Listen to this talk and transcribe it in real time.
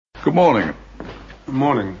Good morning. Good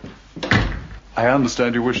morning. I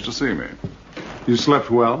understand you wish to see me. You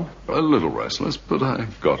slept well? A little restless, but I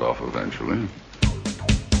got off eventually.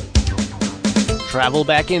 Travel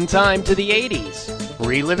back in time to the 80s,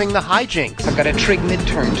 reliving the hijinks, I've got a trig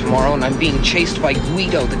midterm tomorrow, and I'm being chased by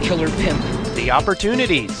Guido, the killer pimp. the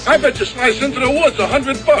opportunities, I bet you slice into the woods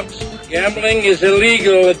 $100. Gambling is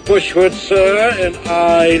illegal at Bushwood, sir, and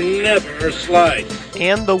I never slice.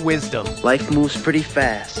 and the wisdom. Life moves pretty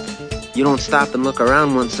fast. You don't stop and look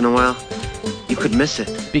around once in a while, you could miss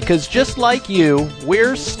it. Because just like you,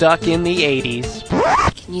 we're stuck in the 80s.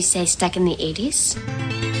 Can you say stuck in the 80s?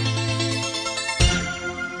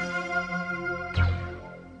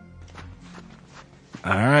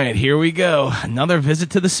 All right, here we go. Another visit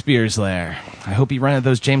to the Spears lair. I hope you rented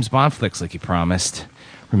those James Bond flicks like you promised.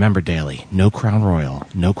 Remember, Daly, no Crown Royal,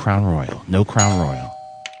 no Crown Royal, no Crown Royal.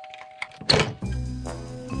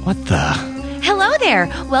 What the? Hello there.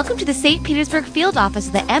 Welcome to the St. Petersburg field office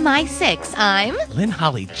of the MI6. I'm... Lynn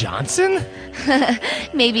Holly Johnson?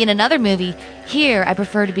 maybe in another movie. Here, I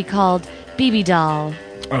prefer to be called BB Doll.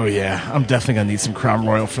 Oh, yeah. I'm definitely going to need some Crown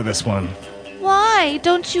Royal for this one. Why?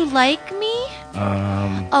 Don't you like me?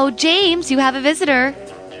 Oh, James, you have a visitor.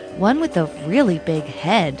 One with a really big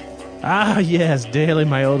head. Ah, yes, Daly,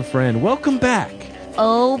 my old friend. Welcome back.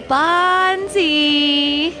 Oh,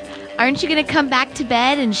 Bonzi. Aren't you going to come back to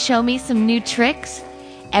bed and show me some new tricks?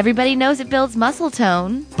 Everybody knows it builds muscle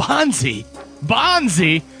tone. Bonzi?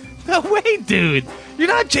 Bonzi? No way, dude. You're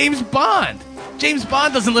not James Bond. James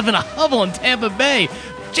Bond doesn't live in a hovel in Tampa Bay.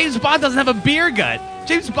 James Bond doesn't have a beer gut.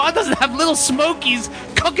 James Bond doesn't have little smokies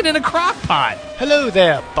cooking in a crock pot. Hello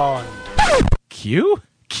there, Bond. Q?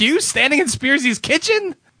 Q standing in Spearsy's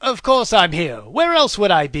kitchen? Of course I'm here. Where else would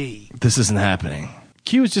I be? This isn't happening.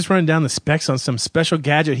 Q was just running down the specs on some special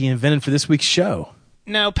gadget he invented for this week's show.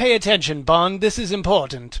 Now pay attention, Bond. This is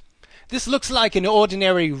important. This looks like an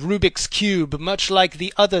ordinary Rubik's Cube, much like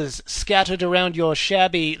the others scattered around your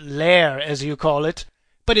shabby lair, as you call it.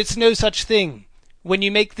 But it's no such thing. When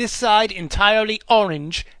you make this side entirely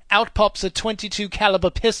orange, out pops a .22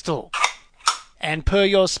 caliber pistol. And per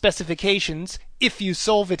your specifications, if you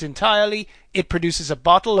solve it entirely, it produces a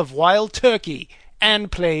bottle of wild turkey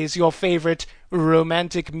and plays your favorite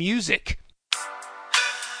romantic music.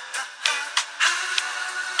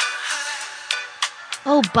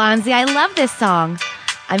 Oh, Bonzi, I love this song.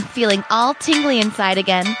 I'm feeling all tingly inside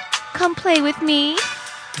again. Come play with me.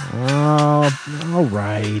 Oh, all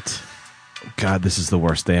right. God, this is the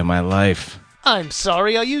worst day of my life. I'm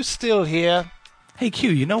sorry, are you still here? Hey, Q,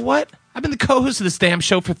 you know what? I've been the co-host of this damn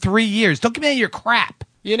show for 3 years. Don't give me any of your crap.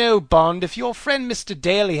 You know, Bond, if your friend Mr.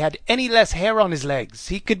 Daly had any less hair on his legs,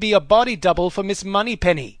 he could be a body double for Miss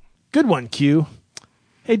Moneypenny. Good one, Q.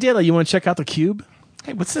 Hey, Daly, you want to check out the cube?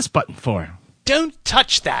 Hey, what's this button for? Don't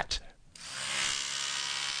touch that.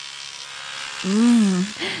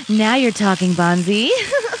 Now you're talking, Bonzi.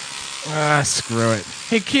 Ah, screw it.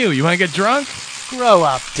 Hey, Q, you want to get drunk? Grow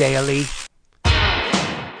up, Daly.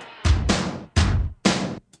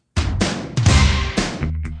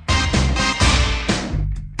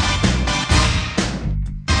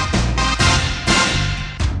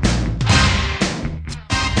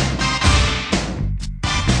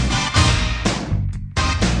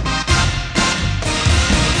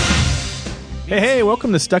 Hey,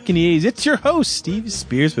 welcome to Stuck in the 80s. It's your host, Steve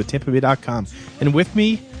Spears with TampaBay.com. And with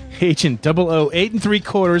me, Agent 008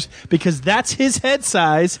 3/4, because that's his head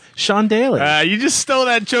size, Sean Daly. You just stole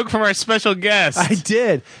that joke from our special guest. I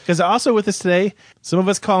did. Because also with us today, some of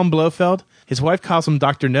us call him Blofeld. His wife calls him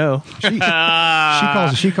Dr. No.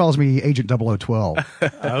 She calls me Agent 0012.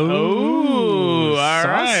 Oh, all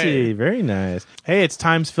saucy. right. Very nice. Hey, it's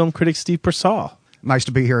Times film critic Steve Persall. Nice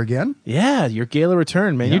to be here again. Yeah, your gala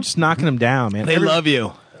return, man. Yep. You're just knocking them down, man. They love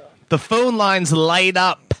you. The phone lines light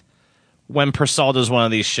up when Persall does one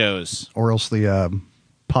of these shows. Or else the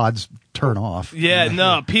pods turn off. Yeah,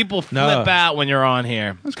 no, people flip out when you're on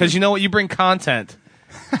here. Because you know what? You bring content,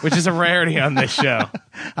 which is a rarity on this show.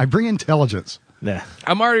 I bring intelligence. Yeah.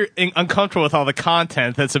 I'm already uncomfortable with all the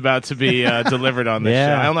content that's about to be delivered on this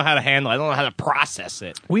show. I don't know how to handle it. I don't know how to process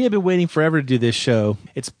it. We have been waiting forever to do this show.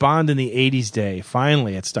 It's Bond in the 80s day.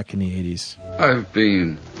 Finally, it's Stuck in the 80s. I've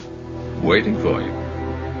been waiting for you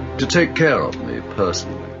to take care of me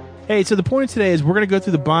personally. Hey, so the point of today is we're going to go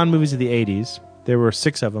through the Bond movies of the 80s. There were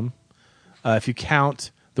 6 of them. If you count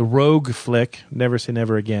the Rogue flick, Never Say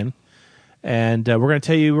Never Again. And we're going to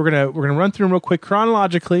tell you, we're going to run through them real quick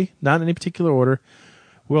chronologically, not in any particular order.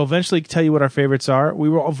 We'll eventually tell you what our favorites are. We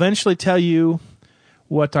will eventually tell you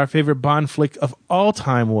what our favorite Bond flick of all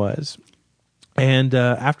time was. And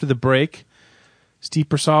after the break, Steve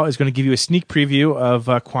Persall is going to give you a sneak preview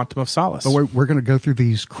of Quantum of Solace. So we're going to go through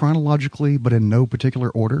these chronologically, but in no particular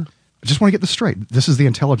order. I just want to get this straight. This is the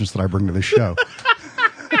intelligence that I bring to this show.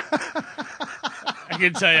 I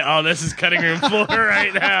can tell you, this is cutting room floor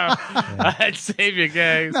right now. I'd save you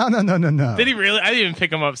guys. No. Did he really? I didn't even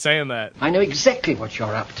pick him up saying that. I know exactly what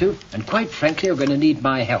you're up to, and quite frankly, you're going to need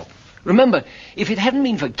my help. Remember, if it hadn't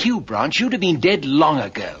been for Q Branch, you'd have been dead long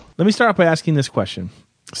ago. Let me start off by asking this question.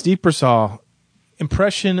 Steve Persall,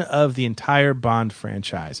 impression of the entire Bond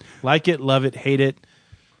franchise. Like it, love it, hate it?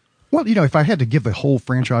 Well, if I had to give the whole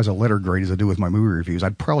franchise a letter grade as I do with my movie reviews,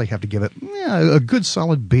 I'd probably have to give it a good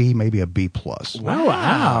solid B, maybe a B+.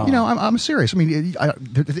 Wow. I'm serious. I mean,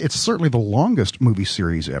 it's certainly the longest movie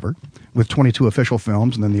series ever, with 22 official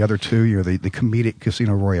films, and then the other two, the comedic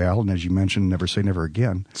Casino Royale, and as you mentioned, Never Say Never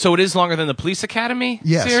Again. So it is longer than the Police Academy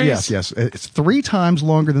series? Yes. It's 3 times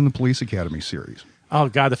longer than the Police Academy series. Oh,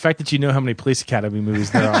 God, the fact that you know how many Police Academy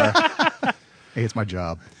movies there are. Hey, it's my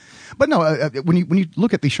job. But no, when you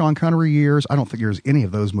look at the Sean Connery years, I don't think there's any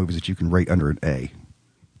of those movies that you can rate under an A.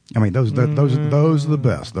 I mean, those are the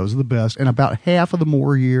best. Those are the best. And about half of the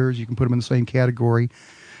Moore years, you can put them in the same category.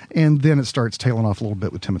 And then it starts tailing off a little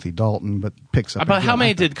bit with Timothy Dalton, but picks up. About how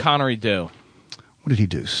many did Connery do? What did he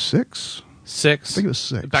do? 6? 6? I think it was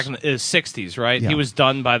 6. Back in the 60s, right? Yeah. He was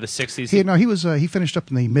done by the 60s? He finished up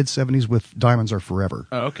in the mid-70s with Diamonds Are Forever.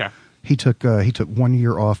 Oh, okay. He took 1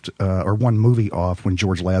 year off, or one movie off, when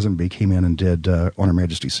George Lazenby came in and did On Her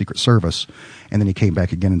Majesty's Secret Service, and then he came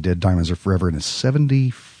back again and did Diamonds Are Forever in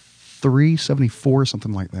 73, 74,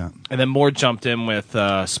 something like that. And then Moore jumped in with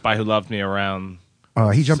Spy Who Loved Me around...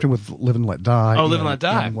 He jumped in with Live and Let Die. Oh, Live and Let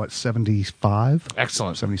Die. In, 75?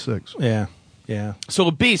 Excellent. 76. Yeah. So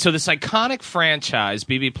a B. So this iconic franchise,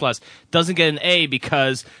 BB+, doesn't get an A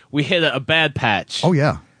because we hit a bad patch. Oh,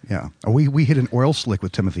 yeah. Yeah, we hit an oil slick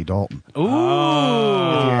with Timothy Dalton. Ooh,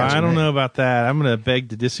 I don't know about that. I'm going to beg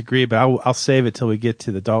to disagree, but I'll save it till we get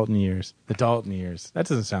to the Dalton years. The Dalton years. That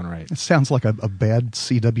doesn't sound right. It sounds like a bad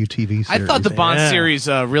CWTV series. I thought the Bond series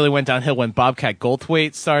really went downhill when Bobcat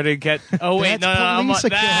Goldthwait started to get. Oh wait, no,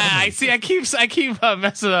 I see. I keep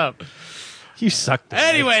messing up. You suck.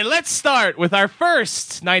 Anyway, let's start with our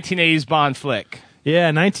first 1980s Bond flick.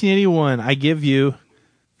 Yeah, 1981. I give you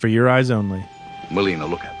For Your Eyes Only. Melina,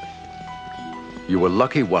 look at me. You were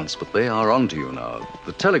lucky once, but they are onto you now.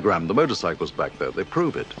 The telegram, the motorcycles back there, they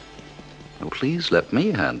prove it. Now, please let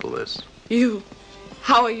me handle this. You?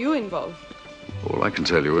 How are you involved? All I can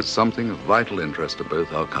tell you is something of vital interest to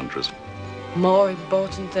both our countries. More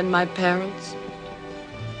important than my parents?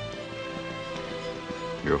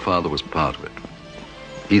 Your father was part of it.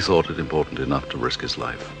 He thought it important enough to risk his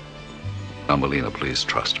life. Now, Melina, please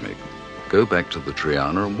trust me. Go back to the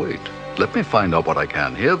Triana and wait. Let me find out what I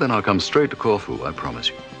can here, then I'll come straight to Corfu, I promise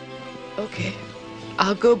you. Okay.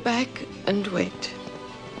 I'll go back and wait.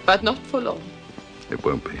 But not for long. It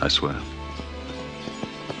won't be, I swear.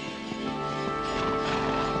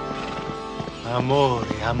 Amore.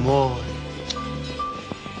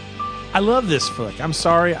 I love this flick. I'm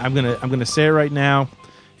sorry. I'm gonna say it right now.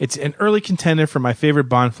 It's an early contender for my favorite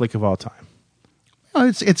Bond flick of all time.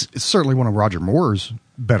 It's certainly one of Roger Moore's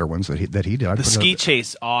better ones that he did. The ski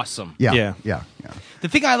chase, awesome. Yeah. The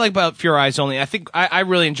thing I like about For Your Eyes Only, I think I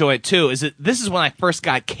really enjoy it too, is that this is when I first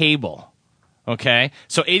got cable. Okay?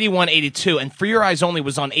 So 81, 82, and For Your Eyes Only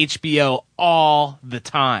was on HBO all the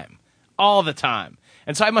time. All the time.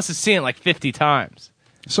 And so I must have seen it like 50 times.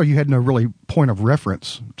 So you had no really point of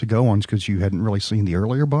reference to go on because you hadn't really seen the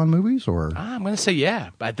earlier Bond movies, or? I'm going to say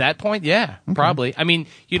yeah. At that point, yeah, probably. I mean,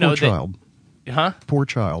 Poor child. Huh? Poor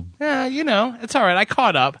child. Yeah, it's all right. I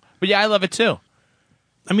caught up. But yeah, I love it too.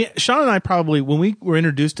 I mean, Sean and I probably, when we were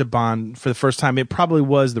introduced to Bond for the first time, it probably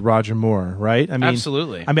was the Roger Moore, right? I mean,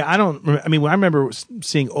 absolutely. I remember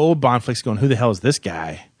seeing old Bond flicks going, who the hell is this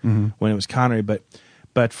guy? Mm-hmm. When it was Connery. But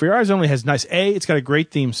For Your Eyes Only has it's got a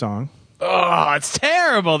great theme song. Oh, it's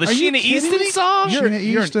terrible. The Sheena Easton song? Sheena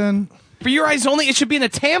Easton. For Your Eyes Only, it should be in a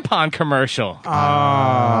tampon commercial.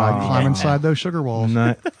 Climb inside those sugar walls.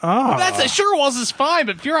 Sugar Walls is fine,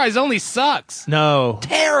 but For Your Eyes Only sucks. No.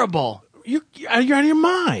 Terrible. You're out of your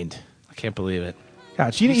mind. I can't believe it.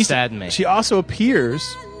 God, Sheena Easton saddened me. She also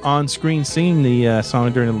appears on screen singing the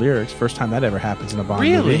song during the lyrics. First time that ever happens in a Bond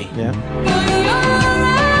movie. Yeah.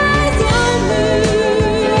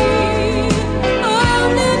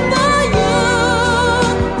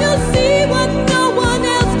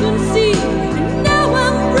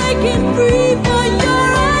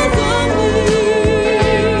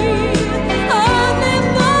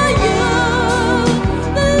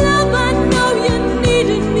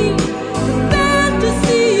 To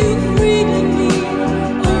see you greeting me,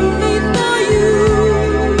 only for you.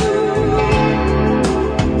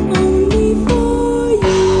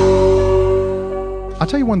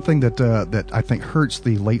 tell you one thing that I think hurts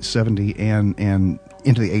the late 70s and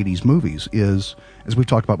into the 80s movies is, as we've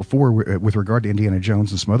talked about before with regard to Indiana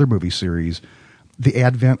Jones and some other movie series, the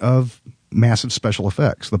advent of massive special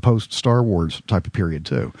effects, the post-Star Wars type of period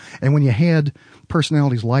too. And when you had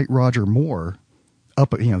personalities like Roger Moore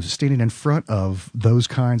up, standing in front of those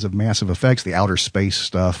kinds of massive effects, the outer space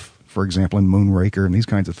stuff, for example, in Moonraker and these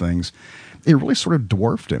kinds of things, it really sort of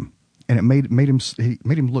dwarfed him. And it made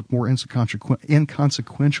him look more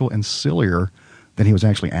inconsequential and sillier than he was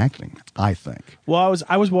actually acting, I think. Well,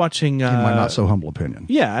 I was watching... in my not-so-humble opinion.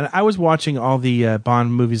 Yeah, and I was watching all the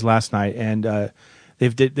Bond movies last night, and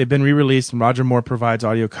they've been re-released, and Roger Moore provides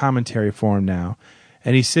audio commentary for him now.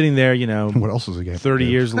 And he's sitting there, what else is he got? 30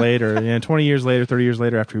 years later, 20 years later, 30 years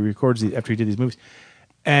later, after he did these movies,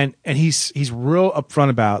 and he's real upfront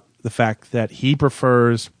about the fact that he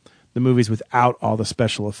prefers the movies without all the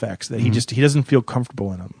special effects. That he doesn't feel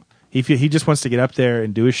comfortable in them. He just wants to get up there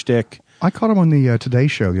and do his shtick. I caught him on the Today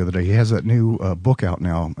Show the other day. He has that new book out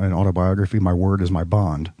now, an autobiography, My Word is My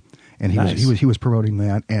Bond. And he was promoting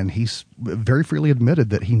that, and he's very freely admitted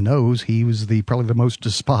that he knows he was probably the most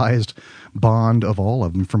despised Bond of all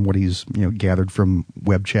of them, from what he's gathered from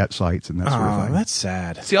web chat sites and that sort of thing. That's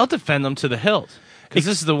sad. See, I'll defend them to the hilt. Because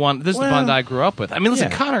this is the one. This is the Bond I grew up with. I mean, listen,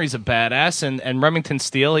 Connery's a badass, and Remington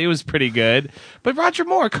Steele, he was pretty good. But Roger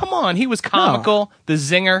Moore, come on, he was comical, the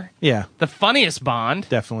zinger, the funniest Bond.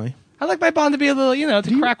 Definitely. I like my Bond to be a little,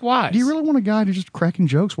 to crack wise. Do you really want a guy who's just cracking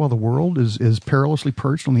jokes while the world is perilously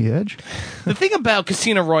perched on the edge? The thing about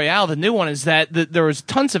Casino Royale, the new one, is that there was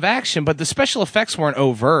tons of action, but the special effects weren't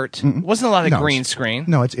overt. Wasn't a lot of green screen.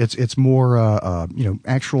 No, it's more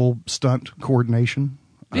actual stunt coordination.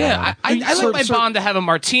 Yeah, I like my Bond to have a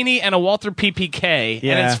martini and a Walther PPK,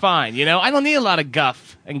 and it's fine. I don't need a lot of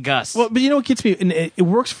guff and Gus. Well, but what gets me, and it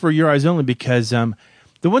works for Your Eyes Only, because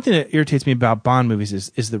the one thing that irritates me about Bond movies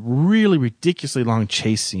is the really ridiculously long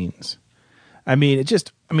chase scenes. I mean,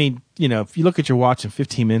 if you look at your watch and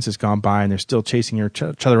 15 minutes has gone by and they're still chasing each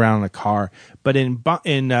other around in a car. But in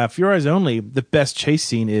For Your Eyes Only, the best chase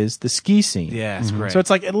scene is the ski scene. Yeah, it's great. So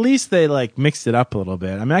it's like, at least they mixed it up a little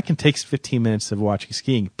bit. I mean, I can take 15 minutes of watching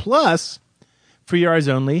skiing. Plus, For Your Eyes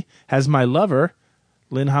Only has my lover,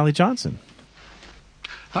 Lynn Holly Johnson.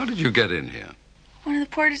 How did you get in here? One of the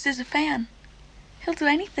porters is a fan. He'll do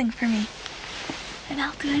anything for me. And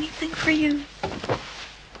I'll do anything for you.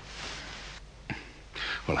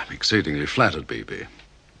 Well, I'm exceedingly flattered, BB.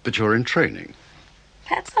 But you're in training.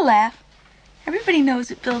 That's a laugh. Everybody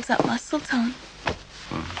knows it builds up muscle tone.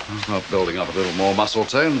 Well, how about building up a little more muscle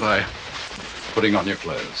tone by putting on your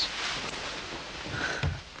clothes?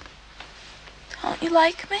 Don't you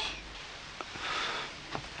like me?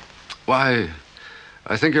 Why,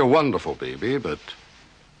 I think you're wonderful, BB, but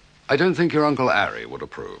I don't think your Uncle Harry would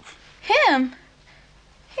approve. Him?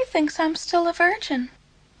 He thinks I'm still a virgin.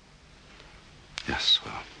 Yes,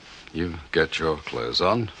 well, you get your clothes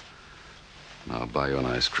on. I'll buy you an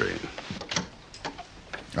ice cream.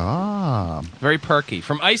 Ah. Very perky.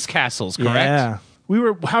 From Ice Castles, correct? Yeah. We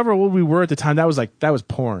were, however old we were at the time, that was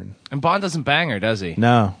porn. And Bond doesn't bang her, does he?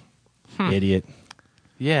 No. Idiot.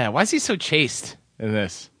 Yeah, why is he so chaste in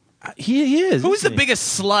this? He is. Who's the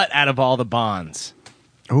biggest slut out of all the Bonds?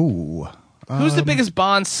 Oh. Who's the biggest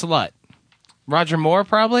Bond slut? Roger Moore,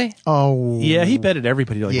 probably? Oh. Yeah, he betted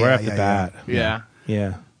everybody right off the bat. Yeah.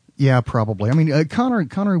 Yeah. Yeah, probably. I mean,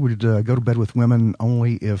 Connery would go to bed with women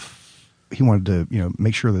only if he wanted to,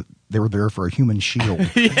 make sure that they were there for a human shield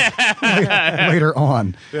later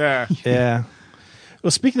on. Yeah. Yeah.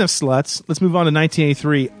 Well, speaking of sluts, let's move on to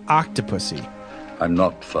 1983, Octopussy. I'm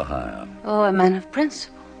not for hire. Oh, a man of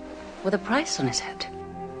principle, with a price on his head.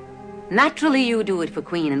 Naturally, you do it for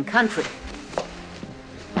Queen and country.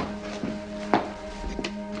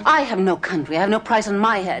 I have no country. I have no price on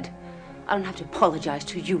my head. I don't have to apologize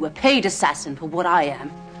to you, a paid assassin, for what I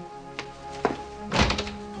am.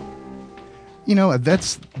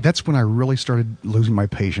 That's when I really started losing my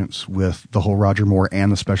patience with the whole Roger Moore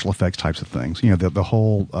and the special effects types of things. The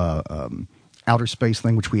whole outer space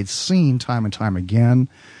thing, which we had seen time and time again,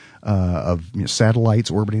 of satellites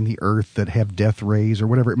orbiting the Earth that have death rays or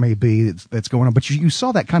whatever it may be that's going on. But you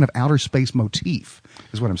saw that kind of outer space motif,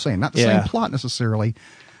 is what I'm saying. Not the same plot necessarily.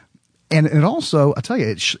 And it also, I tell you,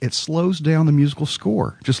 it slows down the musical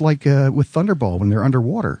score, just like with Thunderball when they're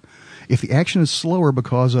underwater. If the action is slower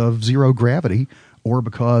because of zero gravity or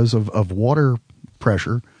because of water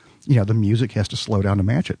pressure, the music has to slow down to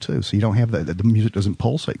match it too. So you don't have the music doesn't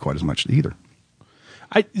pulsate quite as much either.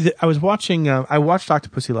 I was watching. I watched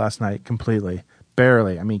Octopussy last night completely,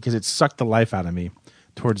 barely. I mean, because it sucked the life out of me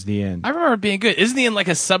towards the end. I remember it being good. Isn't he in like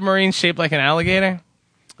a submarine shaped like an alligator?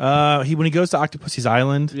 When he goes to Octopussy's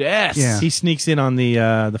Island, Yes. Yeah. he sneaks in on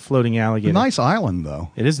the floating alligator. Nice island,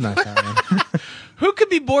 though. It is a nice island. Who could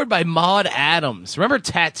be bored by Maude Adams? Remember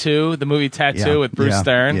Tattoo, the movie Tattoo Yeah, with Bruce yeah,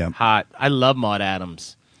 Stern? yeah. Hot. I love Maude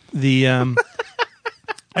Adams. The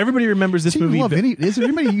everybody remembers this Do you movie. love is there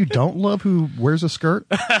anybody you don't love who wears a skirt?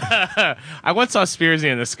 I once saw Spearsy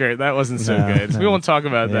in the skirt. That wasn't so No, good. no. We won't talk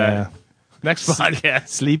about Yeah. that. Next podcast.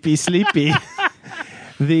 Sleepy.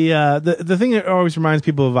 The thing that always reminds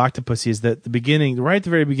people of Octopussy is that the beginning, right at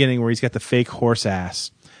the very beginning, where he's got the fake horse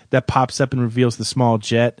ass that pops up and reveals the small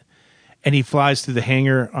jet, and he flies through the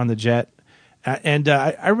hangar on the jet.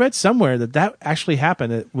 I read somewhere that actually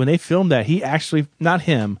happened. That when they filmed that, he actually, not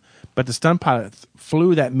him, but the stunt pilot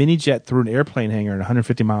flew that mini jet through an airplane hangar at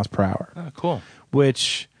 150 miles per hour. Oh, cool.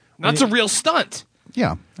 Which That's a real stunt.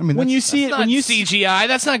 Yeah, I mean, when you see it, That's when not you CGI,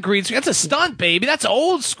 that's not green screen. That's a stunt, baby. That's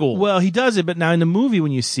old school. Well, he does it, but now in the movie,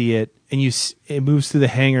 when you see it and it moves through the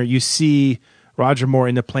hangar, you see Roger Moore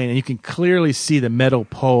in the plane, and you can clearly see the metal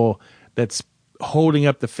pole that's holding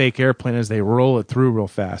up the fake airplane as they roll it through real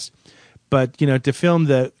fast. But to film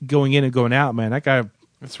the going in and going out, man, that guy,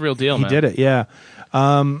 It's a real deal, he man. did it. Yeah.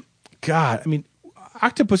 God, I mean,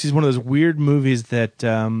 Octopussy is one of those weird movies that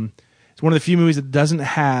it's one of the few movies that doesn't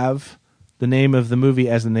have the name of the movie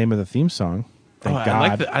as the name of the theme song. Thank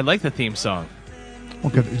God. I like the theme song. Well,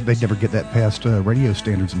 'cause they'd never get that past radio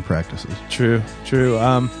standards and practices. True.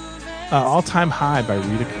 All Time High by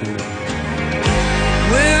Rita Coolidge.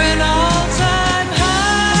 We're an all-time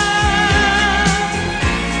high.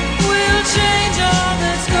 We'll change all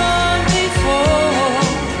that's gone before,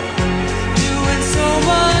 doing so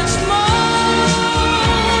much more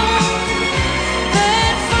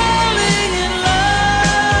than falling in love.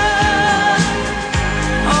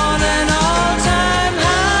 On an all-time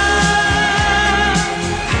high,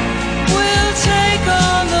 we'll take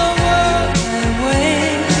on the world and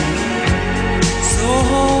win. So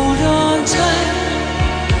hold on tight.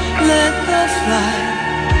 Let the flight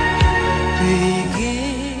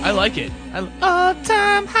begin. I like it. All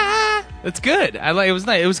time high. It's good. I like. It was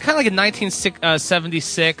nice. It was kind of like a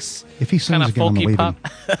 1976. If he sings kind of again, I'm folky leaving. pop.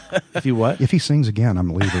 If you what? If he sings again, I'm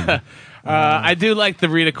leaving. I do like the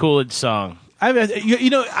Rita Coolidge song.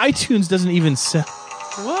 iTunes doesn't even sell.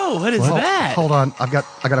 Whoa, what is Well, that? Hold on, I got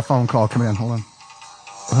a phone call coming in. Hold on.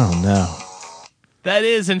 Oh no. That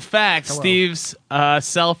is, in fact, Hello. Steve's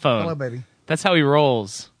cell phone. Hello, baby. That's how he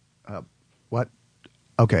rolls. What?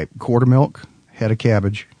 Okay, quart of milk, head of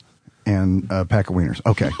cabbage, and a pack of wieners.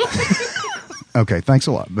 Okay. Okay, thanks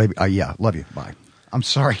a lot, baby. Yeah, love you. Bye. I'm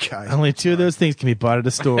sorry, guys. Only two of those things can be bought at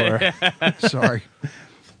a store. Sorry.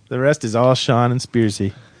 The rest is all Sean and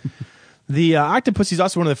Spearsy. The Octopussy is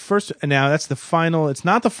also one of the first. And now that's the final. It's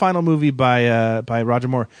not the final movie by Roger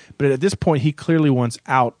Moore, but at this point he clearly wants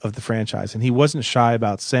out of the franchise, and he wasn't shy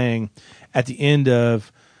about saying at the end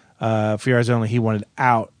of For Your Eyes Only he wanted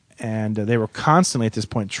out, and they were constantly at this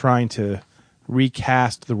point trying to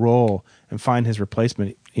recast the role and find his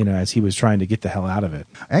replacement. As he was trying to get the hell out of it.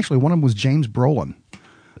 Actually, one of them was James Brolin.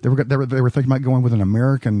 They were thinking about going with an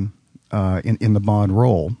American in the Bond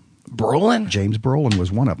role. Brolin? James Brolin was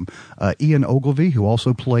one of them. Ian Ogilvy, who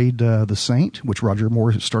also played the Saint, which Roger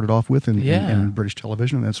Moore started off with in British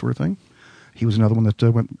television and that sort of thing. He was another one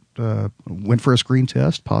that went for a screen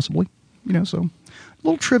test, possibly. So a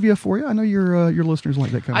little trivia for you. I know your listeners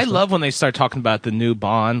like that kind of I stuff. love when they start talking about the new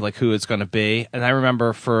Bond, like who it's going to be. And I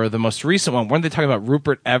remember for the most recent one, weren't they talking about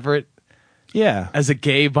Rupert Everett? Yeah, as a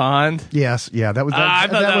gay Bond. Yes, yeah, that was. I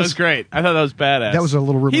thought that was great. I thought that was badass. That was a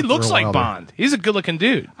little rumor. He for looks a like while there. Bond. He's a good-looking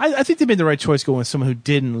dude. I think they made the right choice going with someone who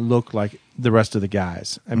didn't look like the rest of the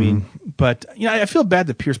guys. I mean, but I feel bad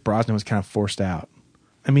that Pierce Brosnan was kind of forced out.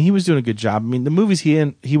 I mean, he was doing a good job. I mean, the movies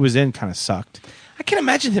he was in kind of sucked. I can't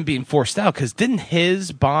imagine him being forced out because didn't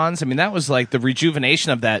his Bonds? I mean, that was like the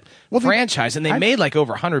rejuvenation of that franchise, and they made like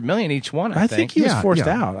over $100 million each one. I think he was forced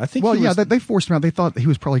out. I think. Well, he was, they forced him out. They thought he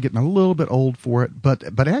was probably getting a little bit old for it,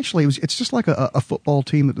 but actually, it's just like a football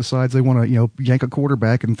team that decides they want to yank a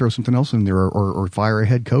quarterback and throw something else in there, or fire a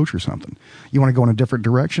head coach or something. You want to go in a different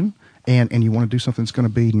direction. And you want to do something that's going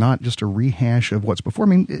to be not just a rehash of what's before. I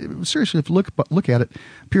mean, seriously, if you look at it,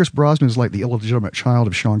 Pierce Brosnan is like the illegitimate child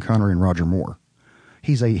of Sean Connery and Roger Moore.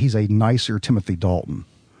 He's a nicer Timothy Dalton,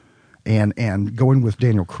 and going with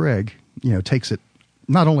Daniel Craig, takes it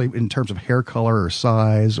not only in terms of hair color or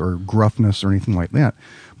size or gruffness or anything like that,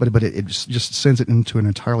 but it just sends it into an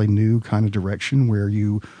entirely new kind of direction where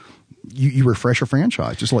you refresh a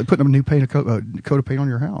franchise, just like putting a new coat of paint on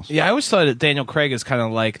your house. Yeah, I always thought that Daniel Craig is kind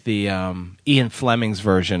of like the Ian Fleming's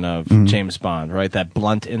version of James Bond, right? That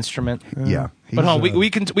blunt instrument. Yeah, But hold on, we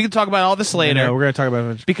can talk about all this later. No, we're going to talk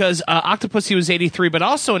about it because Octopussy was 83, but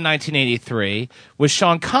also in 1983 was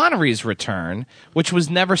Sean Connery's return, which was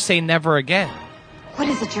Never Say Never Again. What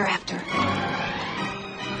is it you're after?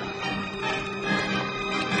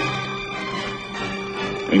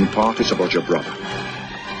 In part, it's about your brother.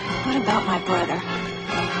 What about my brother?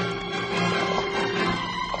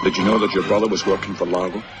 Did you know that your brother was working for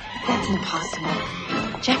Largo? That's impossible.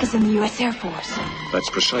 Jack is in the U.S. Air Force. That's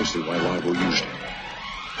precisely why Largo used him.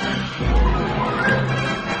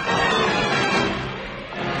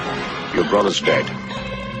 Your brother's dead.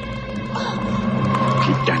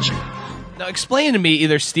 Keep dancing. Now, explain to me,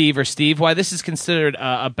 either Steve or Steve, why this is considered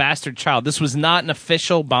a bastard child. This was not an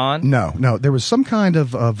official Bond? No. There was some kind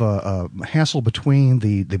of hassle between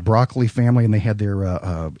the Broccoli family, and they had their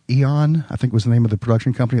Eon, I think was the name of the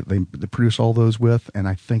production company that they produced all those with, and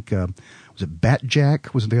I think, was it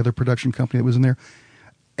Batjack was the other production company that was in there?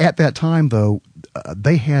 At that time, though,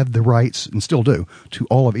 they had the rights, and still do, to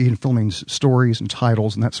all of Ian Fleming's stories and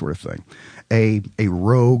titles and that sort of thing. A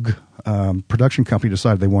rogue production company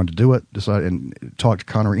decided they wanted to do it, and talked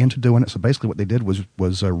Connery into doing it. So basically what they did was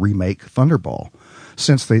remake Thunderball.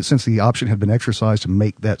 Since the option had been exercised to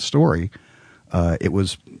make that story, it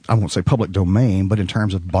was, I won't say public domain, but in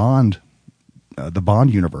terms of Bond, the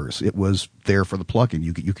Bond universe, it was there for the plucking.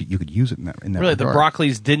 You could use it in that really, regard. the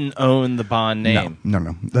Broccoli's didn't own the Bond name.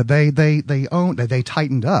 No. They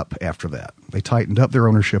tightened up after that. They tightened up their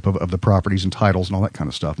ownership of the properties and titles and all that kind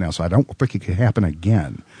of stuff now. So I don't think it could happen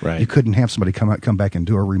again. Right. You couldn't have somebody come back and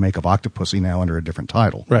do a remake of Octopussy now under a different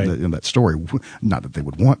title. Right. In that story. Not that they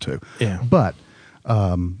would want to. Yeah. But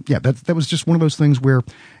that was just one of those things where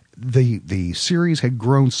the series had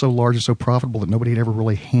grown so large and so profitable that nobody had ever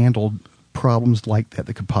really handled problems like that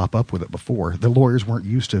could pop up with it before. The lawyers weren't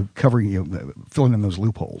used to covering, filling in those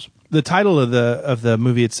loopholes. The title of the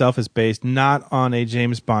movie itself is based not on a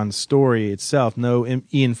James Bond story itself. No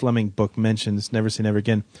Ian Fleming book mentions Never Say Never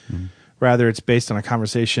Again. Mm-hmm. Rather, it's based on a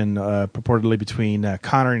conversation purportedly between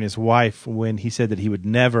Connery and his wife when he said that he would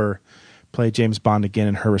never play James Bond again,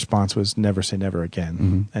 and her response was Never Say Never Again.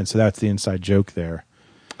 Mm-hmm. And so that's the inside joke there.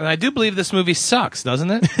 And I do believe this movie sucks, doesn't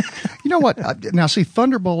it? You know what? Now, see,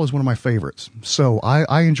 Thunderball is one of my favorites. So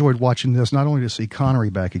I enjoyed watching this, not only to see Connery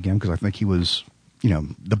back again, because I think he was,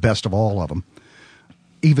 the best of all of them,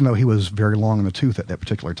 even though he was very long in the tooth at that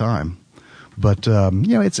particular time. But,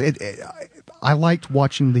 I liked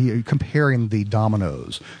watching comparing the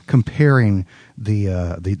dominoes, comparing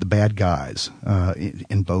the bad guys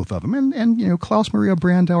in both of them, and Klaus Maria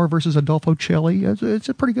Brandauer versus Adolfo Celli. It's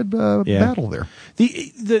a pretty good battle there.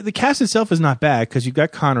 The cast itself is not bad because you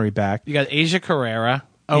got Connery back. You got Asia Carrera.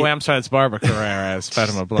 Oh, I'm sorry, it's Barbara Carrera as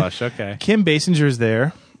Fatima Blush. Okay, Kim Basinger is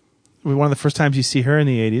there. One of the first times you see her in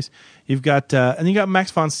the 80s. You've got and you got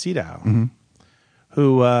Max von Sydow. Mm-hmm.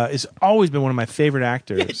 Who has always been one of my favorite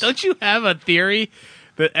actors. Yeah, don't you have a theory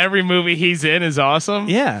that every movie he's in is awesome?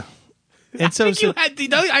 Yeah. And I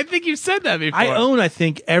think you said that before. I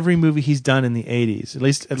think every movie he's done in the 80s. At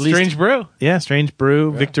least Strange Brew. Yeah, Strange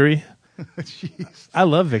Brew, yeah. Victory. I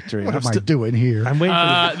love Victory. What am I doing here? I'm waiting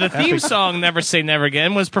for the theme song Never Say Never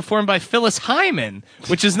Again was performed by Phyllis Hyman,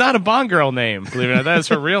 which is not a Bond girl name, believe it or not. That is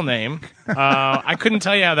her real name. I couldn't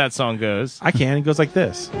tell you how that song goes. I can. It goes like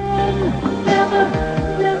this.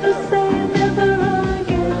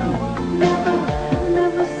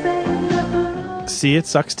 See, it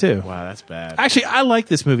sucks too. Wow, that's bad. Actually, I like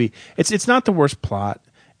this movie. It's not the worst plot,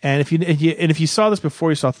 and if you saw this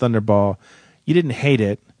before you saw Thunderball, you didn't hate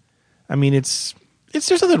it. I mean, there's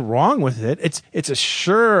nothing wrong with it. It's a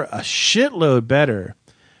shitload better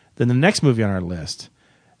than the next movie on our list,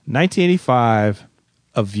 1985,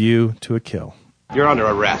 A View to a Kill. You're under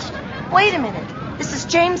arrest. Wait a minute. This is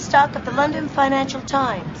James Stock of the London Financial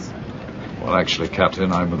Times. Well, actually,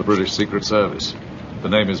 Captain, I'm with the British Secret Service. The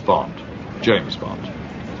name is Bond. James Bond.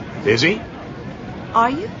 Is he? Are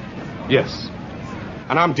you? Yes.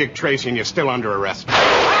 And I'm Dick Tracy, and you're still under arrest.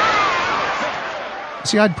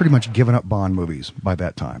 See, I'd pretty much given up Bond movies by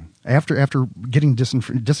that time. After getting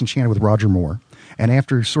disenchanted with Roger Moore, and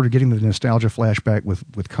after sort of getting the nostalgia flashback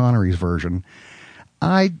with Connery's version,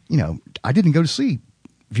 I didn't go to see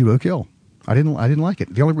View to a Kill. I didn't like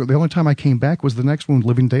it. The only time I came back was the next one,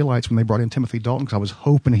 Living Daylights, when they brought in Timothy Dalton, because I was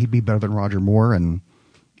hoping he'd be better than Roger Moore, and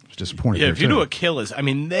disappointed. Yeah, View to a Kill is. I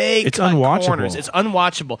mean, it's unwatchable. Corners. It's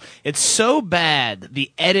unwatchable. It's so bad,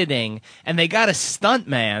 the editing, and they got a stunt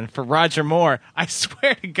man for Roger Moore. I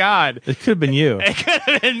swear to God, it could have been you. It could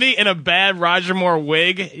have been me in a bad Roger Moore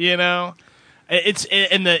wig. It's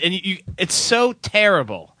so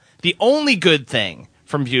terrible. The only good thing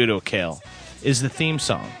from View to a Kill is the theme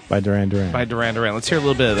song by Duran Duran. Let's hear a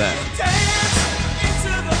little bit of that.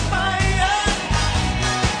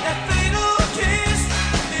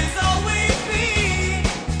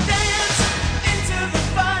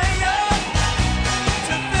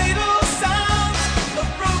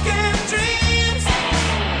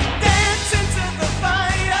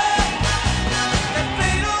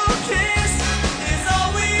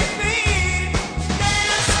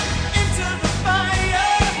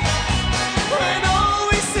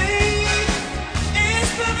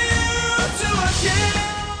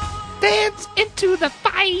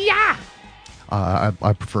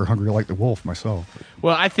 I prefer Hungry Like the Wolf myself.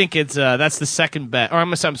 Well, I think it's that's the second best, or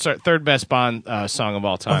I'm sorry, third best Bond song of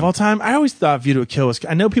all time. Of all time, I always thought "View to a Kill" was.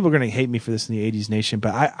 I know people are going to hate me for this in the '80s nation,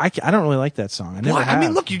 but I don't really like that song. I never Why? have. I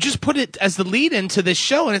mean, look, you just put it as the lead into this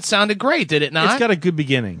show, and it sounded great, did it not? It's got a good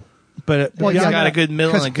beginning, but it's got a good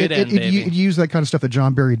middle and a good end. It used that kind of stuff that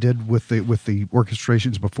John Barry did with the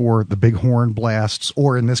orchestrations before, the big horn blasts,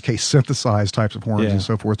 or in this case, synthesized types of horns and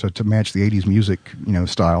so forth to match the '80s music,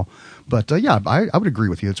 style. But I would agree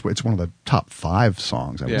with you. It's one of the top 5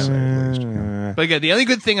 songs, I would say. At least, But again, the only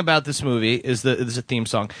good thing about this movie is there's a theme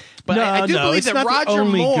song. But I do believe it's that not the Roger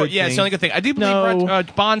only Moore. good Yeah, it's thing. the only good thing. I do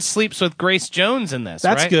believe Bond sleeps with Grace Jones in this.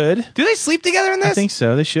 That's right? good. Do they sleep together in this? I think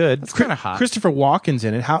so. They should. That's kind of hot. Christopher Walken's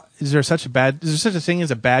in it. How is there such a thing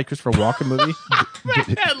as a bad Christopher Walken movie?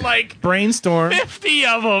 Like Brainstorm. 50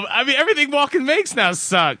 of them. I mean, everything Walken makes now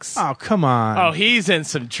sucks. Oh, come on. Oh, he's in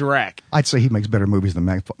some dreck. I'd say he makes better movies than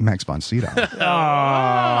Max von Sydow.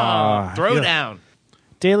 Throw down.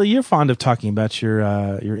 Daly, you're fond of talking about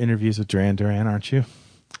your interviews with Duran Duran, aren't you?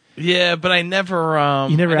 Yeah, but I never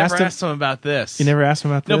asked him about this. You never asked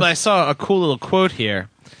him about this? No, but I saw a cool little quote here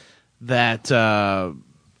that Duran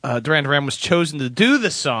Duran was chosen to do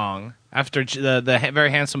the song after the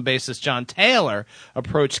very handsome bassist John Taylor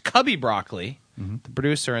approached Cubby Broccoli, the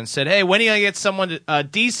producer, and said, "Hey, when are you going to get someone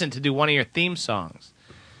decent to do one of your theme songs?"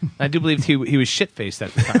 I do believe he was shit-faced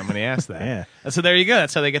at the time when he asked that. Yeah. So there you go.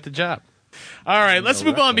 That's how they get the job. All right, let's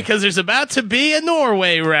move on because there's about to be a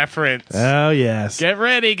Norway reference. Oh, yes. Get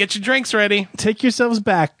ready. Get your drinks ready. Take yourselves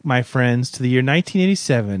back, my friends, to the year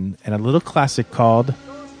 1987 and a little classic called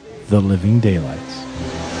The Living Daylights.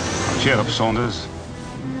 Cheer up, Saunders.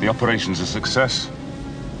 The operation's a success.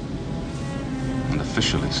 And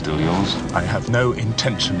officially still yours. I have no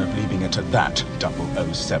intention of leaving it at that,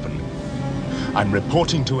 007. I'm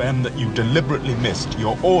reporting to M that you deliberately missed.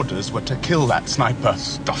 Your orders were to kill that sniper.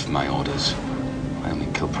 Stuff my orders. I only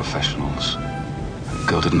kill professionals. That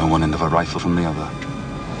girl didn't know one end of a rifle from the other.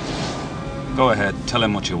 Go ahead, tell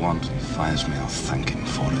him what you want. If he fires me, I'll thank him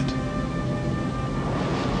for it.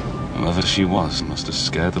 Whoever she was must have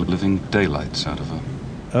scared the living daylights out of her.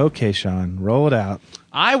 Okay, Sean, roll it out.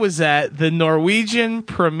 I was at the Norwegian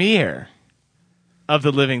premiere of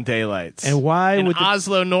The Living Daylights. And why in would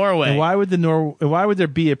Oslo, Norway? And why would there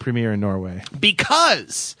be a premiere in Norway?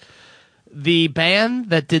 Because the band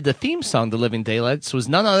that did the theme song, The Living Daylights, was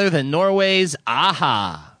none other than Norway's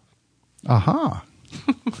Aha. Aha.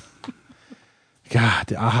 God,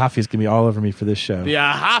 the Ahafia is going to be all over me for this show. The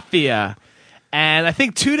Ahafia. And I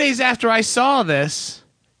think 2 days after I saw this,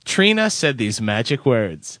 Trina said these magic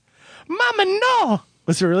words. Mama, no!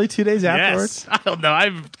 Was it really 2 days afterwards? Yes. I don't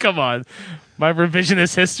know. Come on. My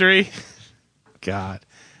revisionist history. God.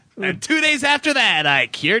 And 2 days after that, I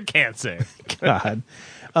cured cancer. God.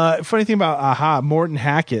 Funny thing about Aha, Morton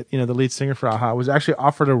Hackett, the lead singer for Aha, was actually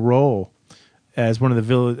offered a role as one of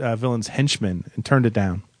the villain's henchmen and turned it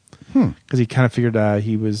down. Because he kind of figured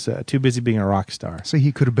he was too busy being a rock star. See,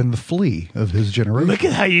 he could have been the Flea of his generation. Look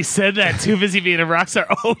at how you said that. Too busy being a rock star.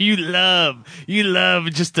 Oh, you love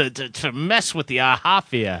just to mess with the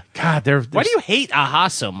Ahafia. God, why do you hate Aha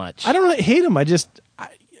so much? I don't really hate him.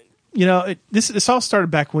 This all started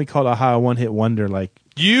back when we called Aha a one-hit wonder. Like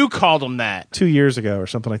you called them that 2 years ago or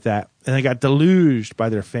something like that, and they got deluged by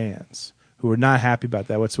their fans who were not happy about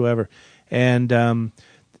that whatsoever. And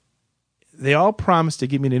they all promised to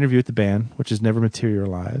give me an interview with the band, which has never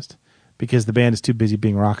materialized because the band is too busy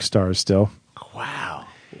being rock stars still. Wow.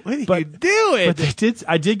 What are you doing? But they did.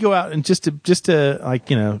 I did go out and just to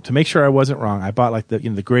to make sure I wasn't wrong. I bought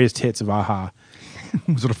the greatest hits of Aha.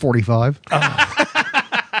 Was it a 45?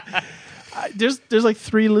 There's like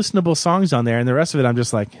 3 listenable songs on there, and the rest of it I'm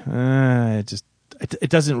just like, it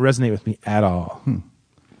doesn't resonate with me at all.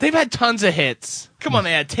 They've had tons of hits. Come on,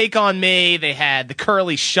 they had Take On Me. They had The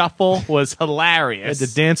Curly Shuffle was hilarious. The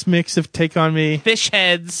dance mix of Take On Me. Fish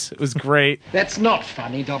Heads. It was great. That's not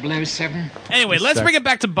funny, 007. Anyway, let's bring it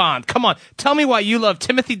back to Bond. Come on. Tell me why you love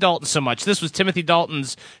Timothy Dalton so much. This was Timothy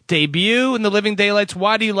Dalton's debut in The Living Daylights.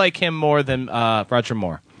 Why do you like him more than Roger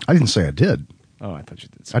Moore? I didn't say I did. Oh, I thought you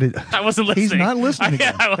did. I did. I wasn't listening. He's not listening.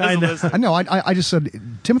 I wasn't listening. I know. I just said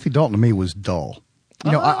Timothy Dalton to me was dull.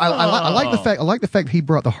 I like the fact. I like the fact that he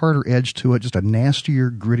brought the harder edge to it, just a nastier,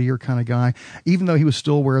 grittier kind of guy. Even though he was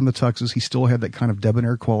still wearing the tuxes, he still had that kind of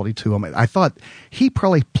debonair quality to him. I thought he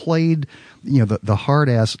probably played, the hard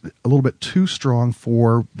ass a little bit too strong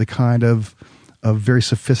for the kind of very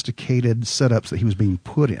sophisticated setups that he was being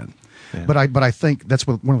put in. Yeah. But I think that's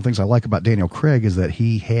one of the things I like about Daniel Craig is that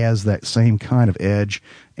he has that same kind of edge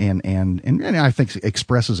and I think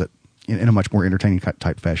expresses it in a much more entertaining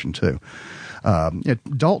type fashion too.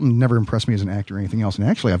 Dalton never impressed me as an actor or anything else. And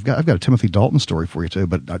actually, I've got a Timothy Dalton story for you too,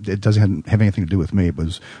 but it doesn't have anything to do with me. It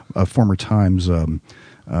was a former Times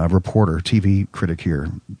reporter, TV critic here,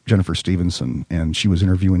 Jennifer Stevenson, and she was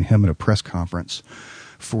interviewing him at a press conference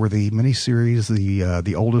for the miniseries,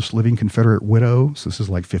 the Oldest Living Confederate Widow. So this is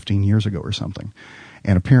like 15 years ago or something.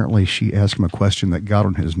 And apparently she asked him a question that got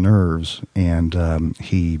on his nerves, and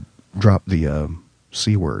he dropped the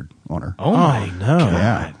C word on her. Oh, my no.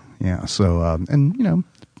 Yeah. Yeah. So, and, you know,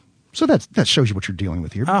 so that shows you what you're dealing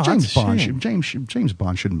with here. Oh, James that's a Bond, shame. James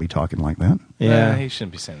Bond shouldn't be talking like that. Yeah. He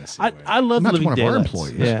shouldn't be saying this. I love Not to Living one of our Daylights.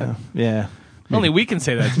 employees. Yeah. Yeah. Only we can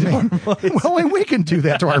say that too. Well, and we can do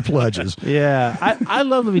that to our pledges. Yeah, I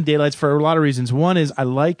love Living Daylights for a lot of reasons. One is I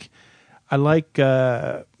like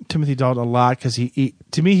Timothy Dalton a lot because he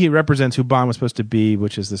to me he represents who Bond was supposed to be,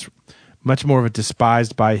 which is this much more of a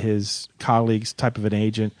despised by his colleagues type of an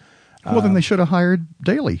agent. Well, then they should have hired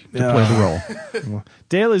Daly to play the role. Well,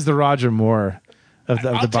 Daly's the Roger Moore of the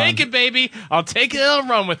I'll Bond. take it, baby. I'll take it. I'll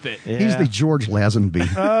run with it. Yeah. He's the George Lazenby.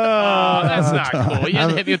 Oh, that's not cool. You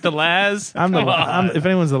didn't hit me with the Laz. I'm if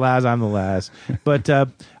anyone's the Laz, I'm the Laz. But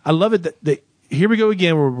I love it that here we go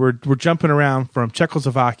again. We're jumping around from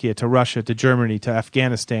Czechoslovakia to Russia to Germany to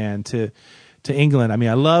Afghanistan to England. I mean,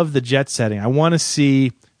 I love the jet setting. I want to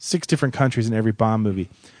see 6 different countries in every Bond movie.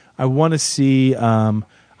 I want to see a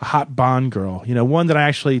hot Bond girl. You know, one that I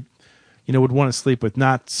actually, you know, would want to sleep with,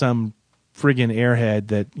 not some friggin' airhead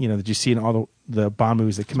that you see in all the Bond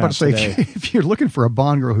movies that come out today. If you're looking for a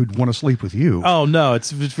Bond girl who'd want to sleep with you, oh no,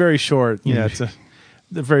 it's very short. You know, it's a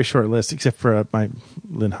very short list, except for my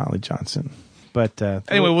Lynn Holly Johnson. But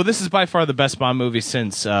anyway, well, this is by far the best Bond movie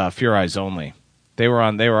since Pure Eyes Only. They were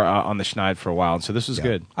on the Schneid for a while, and so this was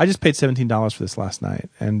good. I just paid $17 for this last night,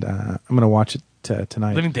 and I'm going to watch it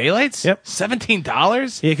tonight. Living Daylights? Yep.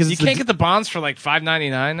 $17? Yeah, because you can't get the Bonds for like $5.99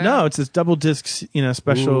 now? No, it's this double disc,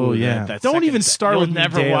 special. Ooh, yeah, that don't second- even start you'll with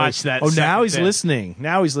never Daily. watch that Oh, now second he's disc. listening.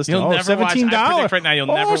 Now he's listening. You'll never watch. $17. I predict right now you'll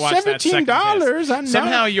never watch that second $17. disc. I know.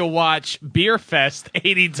 Somehow you'll watch Beer Fest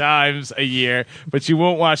 80 times a year, but you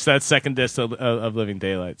won't watch that second disc of Living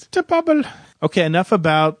Daylights. Okay, enough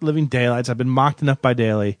about Living Daylights. I've been mocked enough by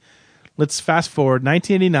Daly. Let's fast forward.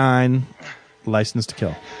 1989, License to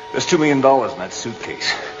Kill. There's $2 million in that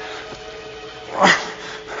suitcase.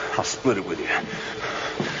 I'll split it with you.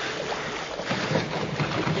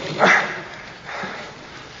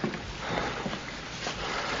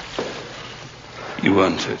 You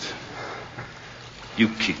earned it. You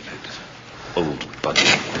keep it, old buddy.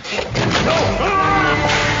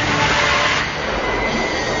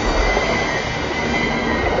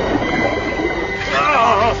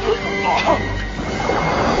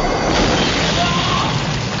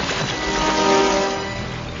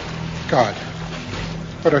 God,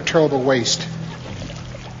 what a terrible waste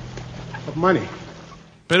of money.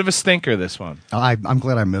 Bit of a stinker, this one. I'm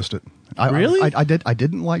glad I missed it. Really? I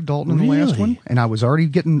didn't like Dalton in the last one, and I was already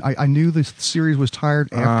getting. I knew this series was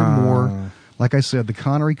tired after more. Like I said, the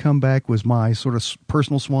Connery comeback was my sort of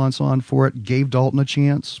personal swan song for it. Gave Dalton a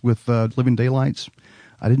chance with Living Daylights.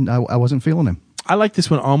 I wasn't feeling him. I like this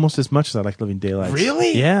one almost as much as I like Living Daylights.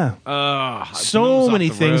 Really? Yeah. So many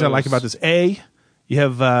things I like about this. You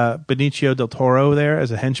have Benicio del Toro there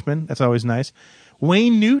as a henchman. That's always nice.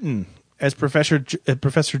 Wayne Newton as Professor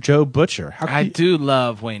Joe Butcher. I do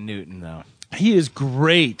love Wayne Newton, though. He is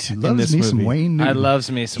great in this me movie. some Wayne Newton. I loves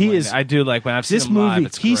me some Wayne. I do like when I've seen this him movie. live.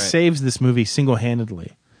 It's He great. saves this movie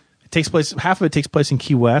single-handedly. It takes place. Half of it takes place in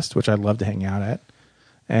Key West, which I'd love to hang out at.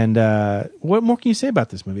 And what more can you say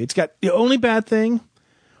about this movie? It's got the only bad thing,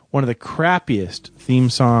 one of the crappiest theme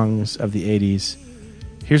songs of the 80s.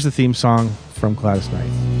 Here's the theme song from Gladys Knight.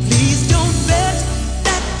 Please don't bet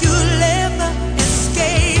that you'll ever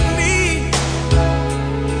escape me.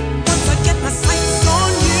 Once I get my sights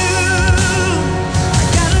on you, I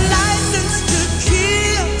got a license to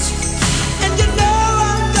kill, and you know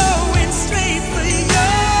I'm going straight for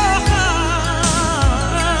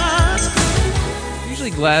yours.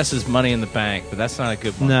 Usually Glass is Money in the Bank, but that's not a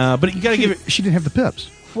good one. No, but you got to give it. She didn't have the pips.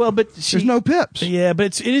 Well, but There's no pips. Yeah, but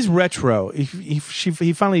it is retro. He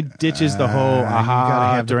finally ditches the whole You gotta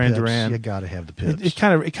aha have the Duran pips. Duran. You gotta have the pips. It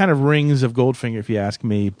kind of rings of Goldfinger, if you ask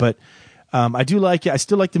me. But I do like it. I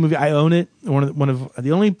still like the movie. I own it. One of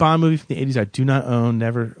the only Bond movie from the 80s I do not own.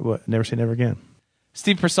 Never say never again.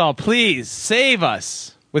 Steve Persall, please save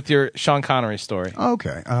us with your Sean Connery story.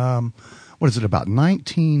 Okay. what is it, about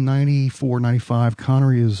 1994, 95,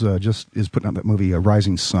 Connery is putting out that movie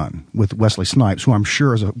Rising Sun with Wesley Snipes, who I'm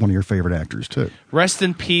sure is one of your favorite actors too. Rest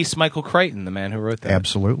in peace, Michael Crichton, the man who wrote that.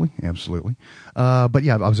 Absolutely. But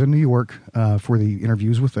yeah, I was in New York for the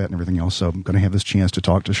interviews with that and everything else, so I'm going to have this chance to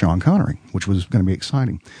talk to Sean Connery, which was going to be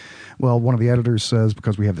exciting. Well, one of the editors says,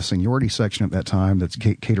 because we have the seniority section at that time that's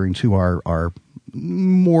catering to our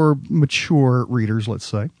more mature readers, let's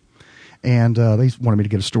say, and they wanted me to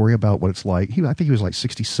get a story about what it's like. I think he was like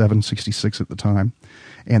 67, 66 at the time,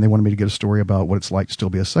 and they wanted me to get a story about what it's like to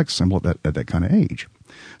still be a sex symbol at that kind of age.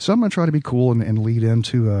 So I'm going to try to be cool and lead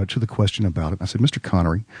into to the question about it. I said, Mr.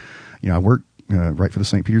 Connery, I work write for the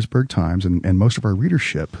St. Petersburg Times, and most of our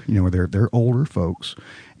readership, they're older folks,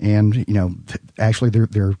 and actually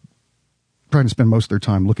they're trying to spend most of their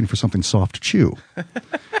time looking for something soft to chew.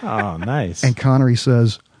 Oh, nice. And Connery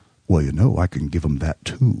says, well, I can give them that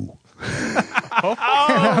too. And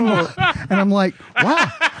I'm like,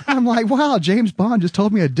 wow, James Bond just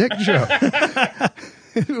told me a dick joke.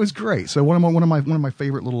 It was great. So one of my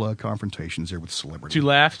favorite little confrontations there with celebrity. Did you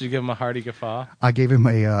laugh? Did you give him a hearty guffaw? I gave him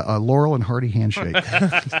a Laurel and Hardy handshake.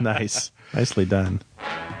 Nice. Nicely done.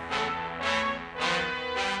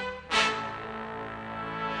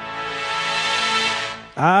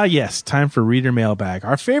 Ah, yes, time for Reader Mailbag.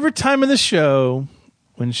 Our favorite time of the show,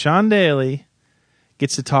 when Sean Daly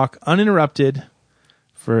gets to talk uninterrupted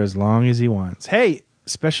for as long as he wants. Hey,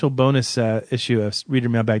 special bonus issue of Reader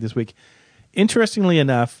Mailbag this week. Interestingly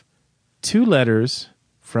enough, 2 letters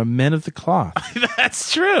from Men of the Cloth.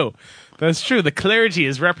 That's true. The clergy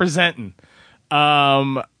is representing.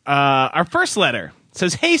 Our first letter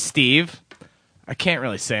says, "Hey, Steve." I can't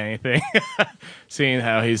really say anything, seeing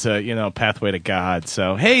how he's a pathway to God.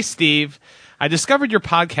 So, hey, Steve, I discovered your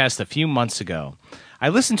podcast a few months ago. I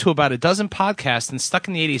listened to about a dozen podcasts, and Stuck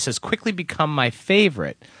in the 80s has quickly become my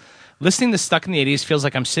favorite. Listening to Stuck in the 80s feels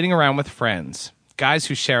like I'm sitting around with friends, guys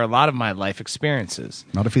who share a lot of my life experiences.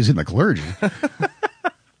 Not if he's in the clergy.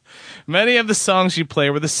 Many of the songs you play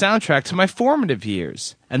were the soundtrack to my formative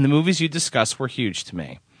years, and the movies you discuss were huge to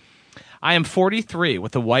me. I am 43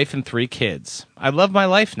 with a wife and 3 kids. I love my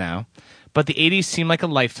life now, but the 80s seem like a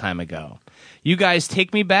lifetime ago. You guys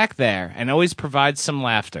take me back there and always provide some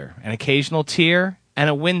laughter, an occasional tear, and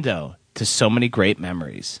a window to so many great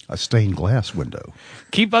memories. A stained glass window.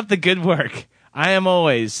 Keep up the good work. I am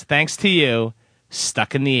always, thanks to you,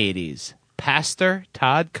 Stuck in the 80s. Pastor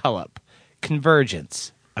Todd Cullop,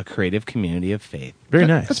 Convergence, a creative community of faith. Very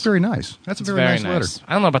nice. That's very nice. That's a very nice letter.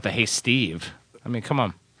 I don't know about the "Hey, Steve." I mean, come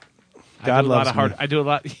on. God loves me. I do a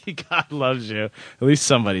lot. God loves you. At least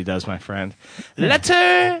somebody does, my friend.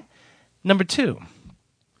 Letter number 2.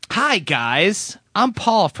 Hi, guys. I'm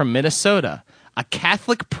Paul from Minnesota, a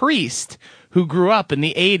Catholic priest who grew up in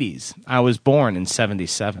the 80s. I was born in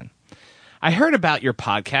 77. I heard about your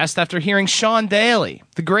podcast after hearing Sean Daly,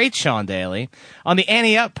 the great Sean Daly, on the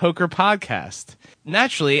Ante Up Poker podcast.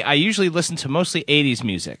 Naturally, I usually listen to mostly 80s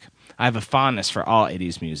music. I have a fondness for all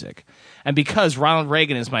 80s music. And because Ronald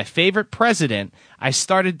Reagan is my favorite president, I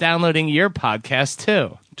started downloading your podcast,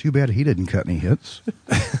 too. Too bad he didn't cut any hits.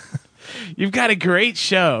 You've got a great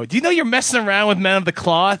show. Do you know you're messing around with Men of the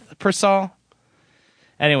Cloth, Persol?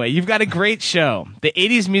 Anyway, you've got a great show. The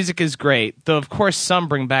 80s music is great, though of course some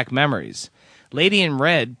bring back memories. Lady in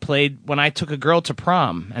Red played when I took a girl to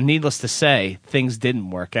prom, and needless to say, things didn't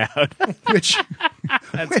work out.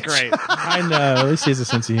 That's great. I know. At least he has a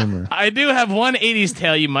sense of humor. I do have one 80s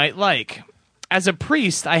tale you might like. As a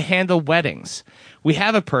priest, I handle weddings. We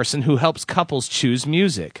have a person who helps couples choose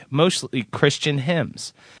music, mostly Christian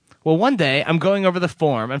hymns. Well, one day, I'm going over the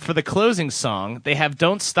form, and for the closing song, they have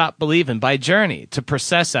Don't Stop Believin' by Journey to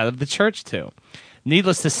process out of the church to.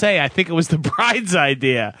 Needless to say, I think it was the bride's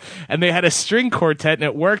idea, and they had a string quartet, and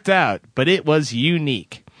it worked out, but it was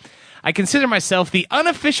unique. I consider myself the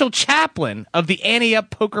unofficial chaplain of the Ante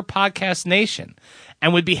Up Poker Podcast Nation,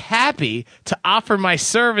 and would be happy to offer my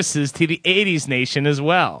services to the 80s Nation as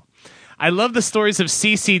well. I love the stories of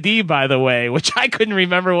CCD, by the way, which I couldn't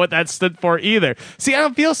remember what that stood for either. See, I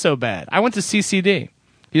don't feel so bad. I went to CCD.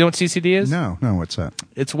 You know what CCD is? No, what's that?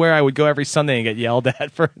 It's where I would go every Sunday and get yelled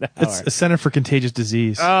at for an hour. It's a Center for Contagious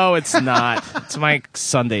Disease. Oh, it's not. It's my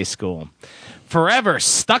Sunday school. Forever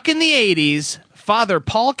stuck in the 80s, Father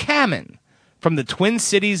Paul Kamen from the Twin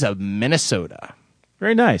Cities of Minnesota.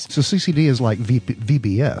 Very nice. So CCD is like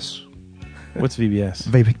VBS. What's VBS?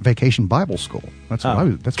 Vacation Bible School. That's what I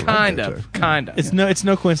was. That's what kind of. It's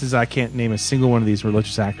no coincidence I can't name a single one of these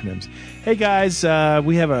religious acronyms. Hey guys,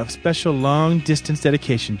 we have a special long distance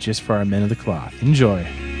dedication just for our Men of the Cloth. Enjoy.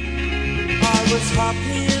 I was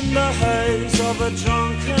happy in the haze of a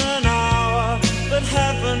drunken hour, but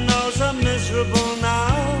heaven knows so miserable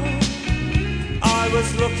now. I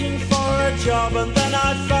was looking for a job and then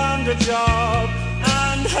I found a job,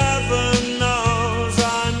 and heaven knows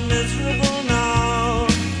I'm miserable now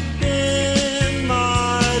in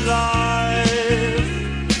my life.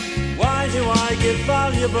 Why do I give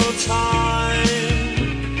valuable time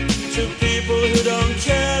to people who don't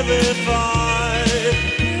care if I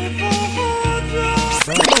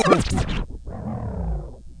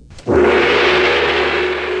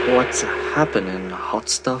What's happening, hot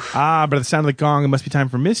stuff? Ah, but at the sound of the gong, it must be time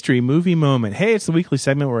for Mystery Movie Moment. Hey, it's the weekly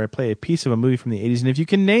segment where I play a piece of a movie from the 80s, and if you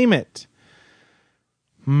can name it,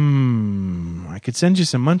 I could send you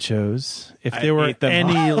some munchos if there were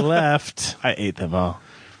any left. I ate them all.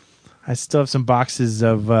 I still have some boxes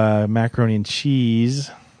of macaroni and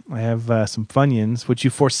cheese. I have some Funyuns, which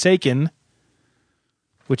you've forsaken,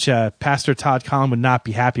 which Pastor Todd Collin would not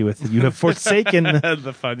be happy with. You have forsaken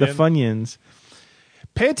the Funyuns.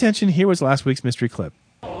 Pay attention. Here was last week's mystery clip.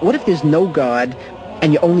 What if there's no God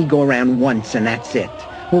and you only go around once and that's it?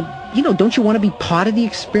 Well, don't you want to be part of the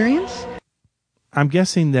experience? I'm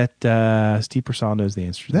guessing that Steve Purcell knows the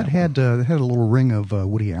answer to that. That had a little ring of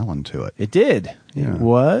Woody Allen to it. It did. Yeah. It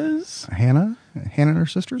was Hannah and her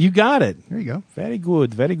sister. You got it. There you go. Very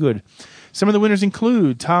good. Very good. Some of the winners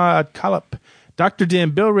include Todd Collop, Dr.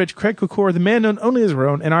 Dim, Bill Rich, Craig Kokor, the man known only as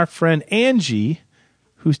Roan, and our friend Angie,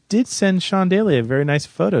 who did send Sean Daly a very nice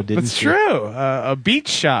photo, didn't It's she? true. A beach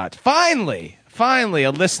shot. Finally,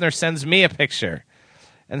 a listener sends me a picture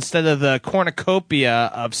instead of the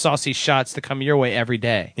cornucopia of saucy shots that come your way every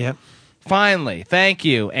day. Yep. Finally. Thank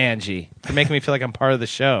you, Angie, for making me feel like I'm part of the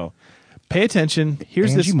show. Pay attention.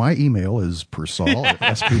 Here's Angie, this. my email is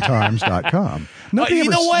persol@sptimes.com.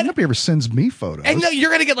 Nobody ever sends me photos. And no,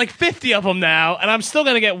 you're going to get like 50 of them now, and I'm still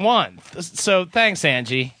going to get one. So thanks,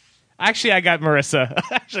 Angie. Actually, I got Marissa.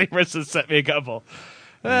 Marissa sent me a couple.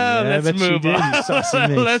 Let's move on.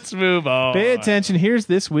 Let's move on. Pay attention. Here's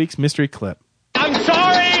this week's mystery clip. I'm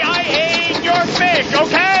sorry I ate your fish,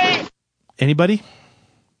 okay? Anybody?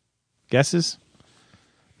 Guesses?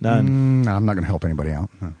 None. No, I'm not going to help anybody out.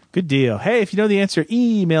 No. Good deal. Hey, if you know the answer,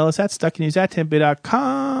 email us at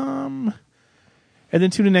stucknews@tempe.com. And then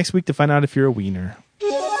tune in next week to find out if you're a wiener.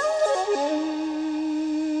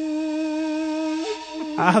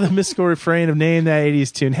 The mystical refrain of Name That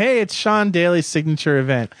 80s Tune. Hey, it's Sean Daly's signature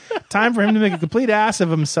event. Time for him to make a complete ass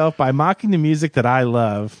of himself by mocking the music that I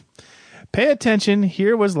love. Pay attention.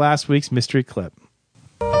 Here was last week's mystery clip.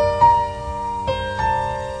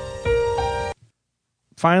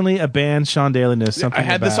 Finally, a band Sean Daly knows something about.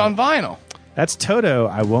 I had this on vinyl. That's Toto,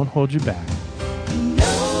 I Won't Hold You Back.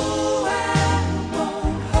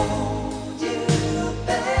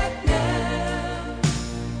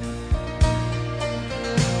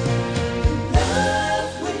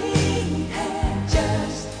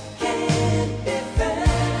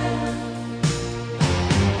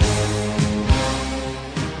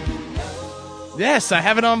 Yes, I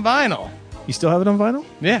have it on vinyl. You still have it on vinyl?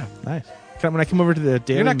 Yeah. Nice. When I come over to the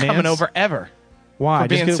Daily You're not coming Mance- over ever. Why? For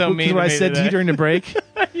being Just so mean to what I me said to today. you during the break?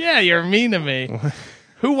 Yeah, you're mean to me.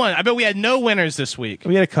 Who won? I bet we had no winners this week.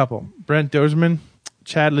 We had a couple. Brent Dozeman,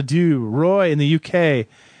 Chad Ledoux, Roy in the UK,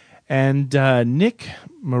 and Nick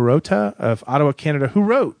Marota of Ottawa, Canada, who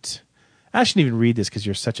wrote... I shouldn't even read this because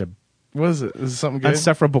you're such a... What is it? Is it something good?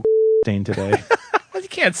 Insufferable stain today. You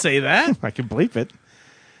can't say that. I can bleep it.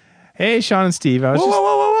 Hey, Sean and Steve. I was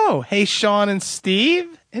Whoa. Hey, Sean and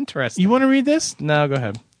Steve? Interesting. You want to read this? No, go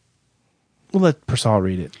ahead. We'll let Persol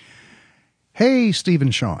read it. Hey, Steve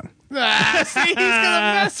and Sean. See, he's going to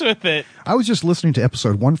mess with it. I was just listening to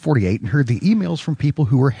episode 148 and heard the emails from people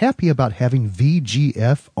who were happy about having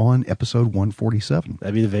VGF on episode 147.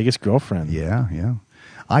 That'd be the Vegas girlfriend. Yeah.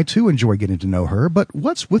 I, too, enjoy getting to know her, but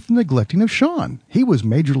what's with the neglecting of Sean? He was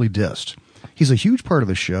majorly dissed. He's a huge part of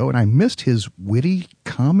the show, and I missed his witty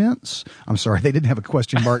comments. I'm sorry, they didn't have a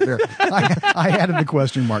question mark there. I added the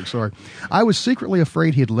question mark, sorry. I was secretly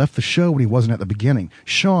afraid he had left the show when he wasn't at the beginning.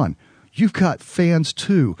 Sean, you've got fans,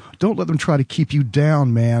 too. Don't let them try to keep you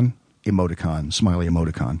down, man. Emoticon, smiley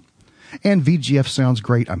emoticon. And VGF sounds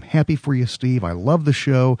great. I'm happy for you, Steve. I love the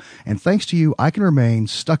show. And thanks to you, I can remain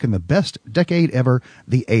stuck in the best decade ever,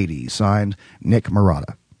 the 80s. Signed, Nick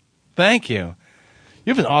Murata. Thank you.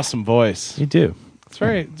 You have an awesome voice. You do. It's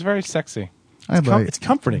very sexy. It's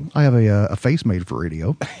comforting. I have a face made for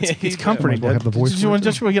radio. It's comforting. I have the voice. Just want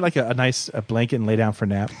to get like a nice blanket and lay down for a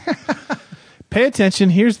nap. Pay attention.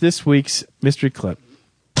 Here's this week's mystery clip.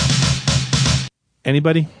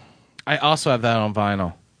 Anybody? I also have that on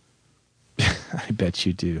vinyl. I bet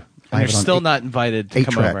you do. And you're still not invited to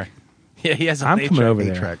come over. Yeah, he has. I'm coming over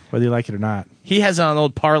there, whether you like it or not. He has it on an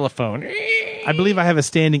old Parlophone. I believe I have a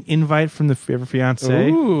standing invite from the Forever Fiance.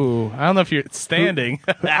 Ooh, I don't know if you're standing.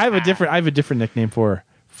 I have a different nickname for her.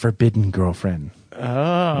 Forbidden Girlfriend.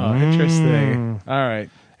 Oh, interesting. All right.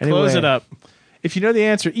 Anyway, Close it up. If you know the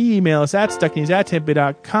answer, email us at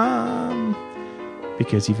stucknews@tampa.com,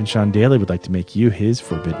 because even Sean Daly would like to make you his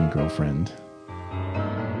forbidden girlfriend.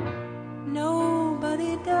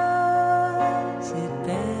 Nobody does it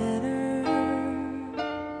better.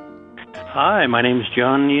 Hi, my name is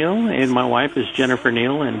John Neal, and my wife is Jennifer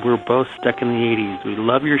Neal, and we're both stuck in the 80s. We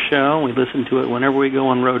love your show. We listen to it whenever we go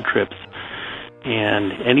on road trips.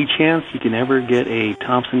 And any chance you can ever get a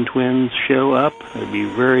Thompson Twins show up, it would be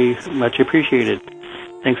very much appreciated.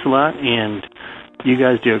 Thanks a lot, and you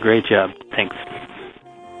guys do a great job. Thanks.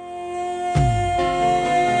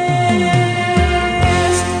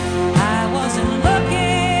 I wasn't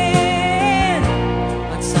looking,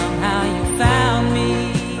 but somehow you found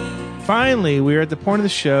me. Finally, we're at the point of the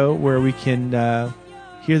show where we can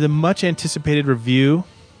hear the much anticipated review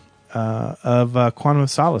of Quantum of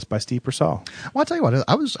Solace by Steve Purcell. Well, I'll tell you what,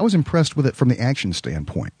 I was impressed with it from the action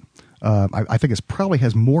standpoint. I think it probably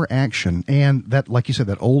has more action, and that, like you said,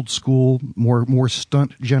 that old school, more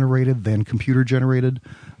stunt generated than computer generated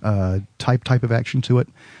type of action to it.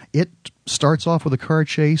 It starts off with a car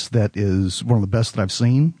chase that is one of the best that I've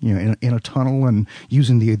seen. You know, in a tunnel and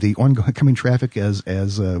using the oncoming traffic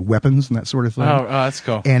as weapons and that sort of thing. Oh, that's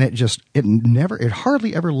cool. And it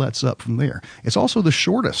hardly ever lets up from there. It's also the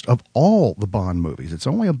shortest of all the Bond movies. It's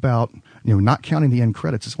only about, not counting the end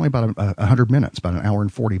credits, it's only about 100 minutes, about an hour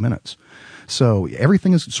and 40 minutes. So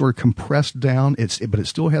everything is sort of compressed down. But it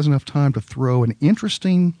still has enough time to throw an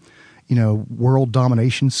interesting, world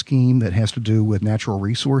domination scheme that has to do with natural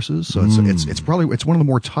resources. So it's one of the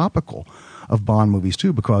more topical of Bond movies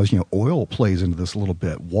too, because oil plays into this a little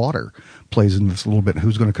bit, water plays into this a little bit.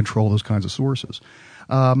 Who's going to control those kinds of sources?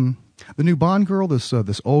 The new Bond girl, this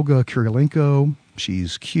Olga Kurylenko,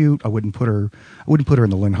 she's cute. I wouldn't put her in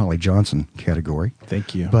the Lynn Holly Johnson category.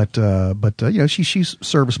 Thank you. But she's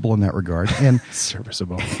serviceable in that regard. And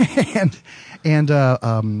serviceable. And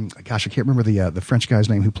gosh, I can't remember the French guy's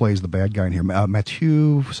name who plays the bad guy in here.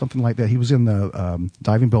 Mathieu, something like that. He was in the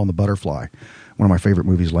Diving Bell and the Butterfly, one of my favorite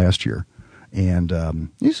movies last year. And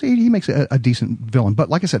he makes a decent villain. But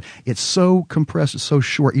like I said, it's so compressed, it's so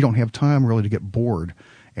short, you don't have time really to get bored.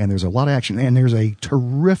 And there's a lot of action. And there's a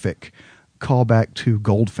terrific callback to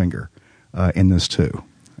Goldfinger in this too,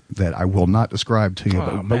 that I will not describe to you.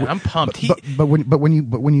 Oh, man, I'm pumped. But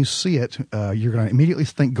when you see it, you're going to immediately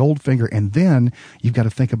think Goldfinger, and then you've got to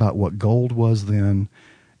think about what gold was then,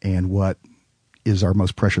 and what is our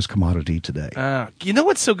most precious commodity today. You know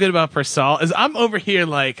what's so good about Purcell is I'm over here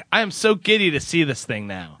like I am so giddy to see this thing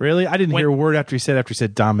now. Really? I didn't hear a word after he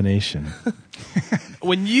said domination.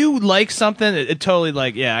 When you like something, it totally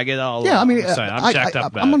I get all excited. I'm jacked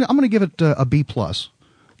up about it. I'm going to give it a B+.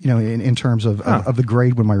 In terms of the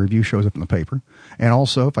grade when my review shows up in the paper. And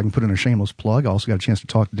also, if I can put in a shameless plug, I also got a chance to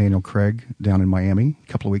talk to Daniel Craig down in Miami a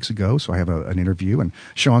couple of weeks ago. So I have an interview, and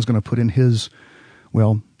Sean's going to put in his,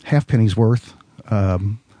 half penny's worth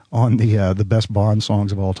on the best Bond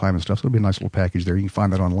songs of all time and stuff. So it'll be a nice little package there. You can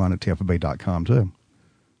find that online at TampaBay.com too.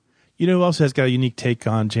 You know who else has got a unique take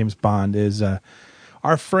on James Bond is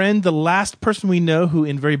our friend, the last person we know who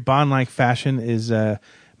in very Bond-like fashion is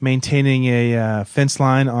maintaining a fence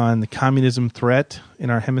line on the communism threat in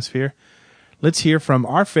our hemisphere. Let's hear from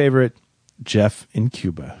our favorite, Jeff in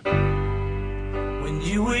Cuba. When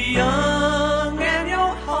you were young and your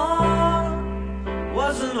heart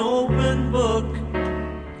was an open book.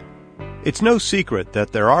 It's no secret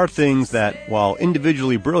that there are things that, while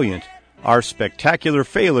individually brilliant, are spectacular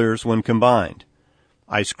failures when combined.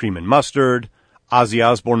 Ice Cream and Mustard, Ozzy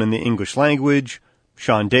Osbourne in the English language,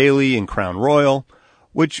 Sean Daly in Crown Royal,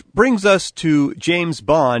 which brings us to James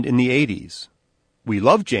Bond in the 80s. We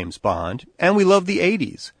love James Bond, and we love the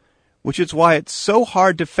 80s, which is why it's so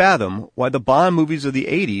hard to fathom why the Bond movies of the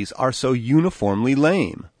 80s are so uniformly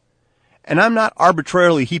lame. And I'm not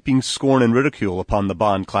arbitrarily heaping scorn and ridicule upon the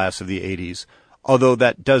Bond class of the 80s, although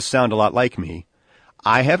that does sound a lot like me.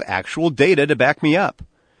 I have actual data to back me up.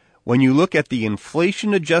 When you look at the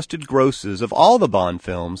inflation-adjusted grosses of all the Bond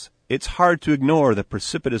films, it's hard to ignore the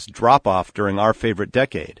precipitous drop-off during our favorite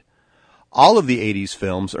decade. All of the 80s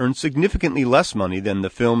films earned significantly less money than the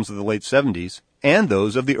films of the late 70s and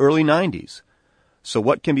those of the early 90s. So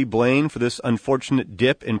what can be blamed for this unfortunate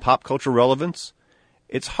dip in pop culture relevance?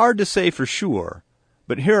 It's hard to say for sure,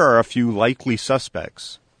 but here are a few likely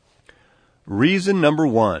suspects. Reason number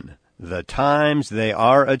 1. The times they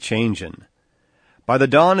are a-changin'. By the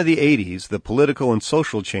dawn of the 80s, the political and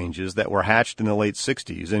social changes that were hatched in the late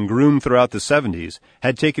 60s and groomed throughout the 70s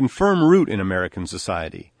had taken firm root in American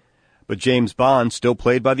society. But James Bond still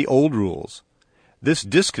played by the old rules. This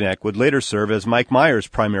disconnect would later serve as Mike Myers'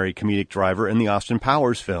 primary comedic driver in the Austin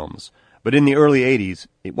Powers films. But in the early 80s,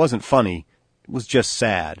 it wasn't funny, it was just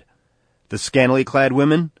sad. The scantily clad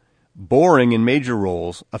women? Boring in major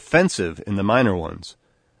roles, offensive in the minor ones.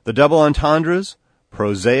 The double entendres?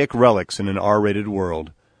 Prosaic relics in an R-rated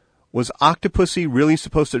world. Was Octopussy really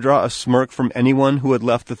supposed to draw a smirk from anyone who had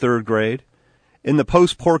left the third grade? In the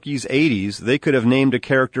post-Porky's 80s, they could have named a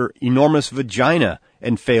character Enormous Vagina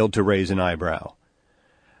and failed to raise an eyebrow.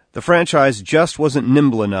 The franchise just wasn't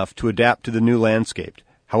nimble enough to adapt to the new landscape,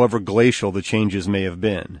 however glacial the changes may have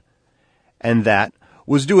been. And that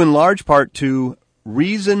was due in large part to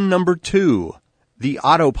reason number 2, the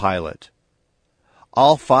autopilot.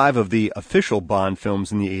 All 5 of the official Bond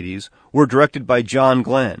films in the 80s were directed by John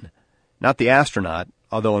Glenn, not the astronaut,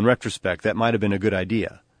 although in retrospect that might have been a good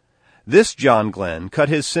idea. This John Glenn cut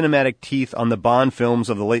his cinematic teeth on the Bond films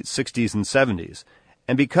of the late 60s and 70s,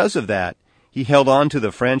 and because of that, he held on to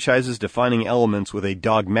the franchise's defining elements with a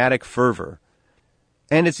dogmatic fervor.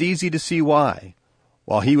 And it's easy to see why.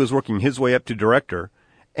 While he was working his way up to director,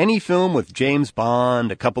 any film with James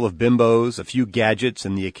Bond, a couple of bimbos, a few gadgets,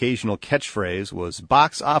 and the occasional catchphrase was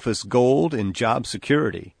box office gold and job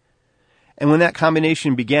security. And when that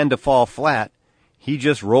combination began to fall flat, he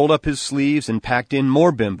just rolled up his sleeves and packed in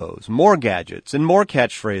more bimbos, more gadgets, and more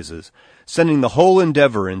catchphrases, sending the whole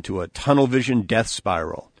endeavor into a tunnel-vision death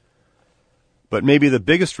spiral. But maybe the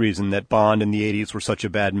biggest reason that Bond in the 80s were such a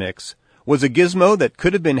bad mix was a gizmo that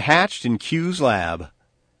could have been hatched in Q's lab,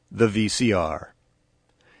 the VCR.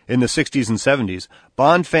 In the 60s and 70s,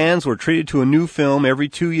 Bond fans were treated to a new film every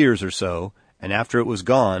 2 years or so, and after it was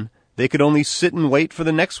gone, they could only sit and wait for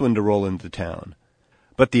the next one to roll into town.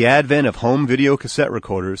 But the advent of home video cassette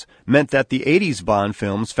recorders meant that the 80s Bond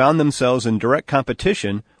films found themselves in direct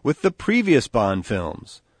competition with the previous Bond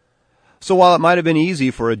films. So while it might have been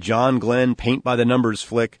easy for a John Glenn paint-by-the-numbers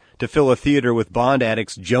flick to fill a theater with Bond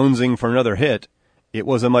addicts jonesing for another hit, it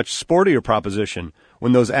was a much sportier proposition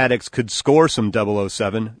when those addicts could score some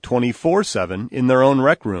 007 24/7 in their own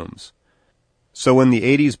rec rooms. So when the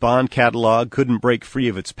 80s Bond catalog couldn't break free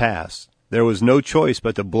of its past, there was no choice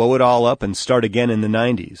but to blow it all up and start again in the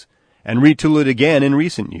 90s, and retool it again in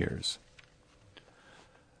recent years.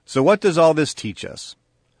 So what does all this teach us?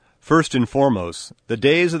 First and foremost, the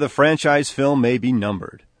days of the franchise film may be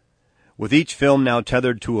numbered. With each film now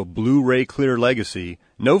tethered to a Blu-ray clear legacy,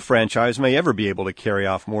 no franchise may ever be able to carry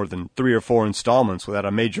off more than 3 or 4 installments without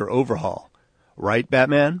a major overhaul. Right,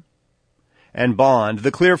 Batman? And Bond,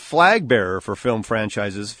 the clear flag bearer for film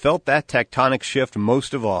franchises, felt that tectonic shift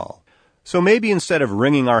most of all. So maybe instead of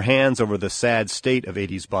wringing our hands over the sad state of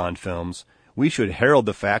 80s Bond films, we should herald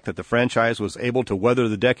the fact that the franchise was able to weather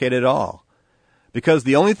the decade at all. Because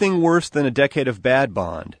the only thing worse than a decade of bad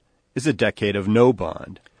Bond is a decade of no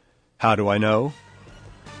Bond. How do I know?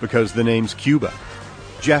 Because the name's Cuba.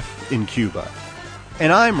 Jeff in Cuba.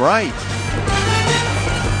 And I'm right.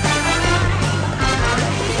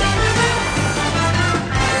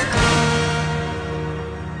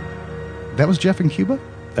 That was Jeff in Cuba?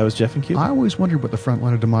 That was Jeff in Cuba. I always wondered what the front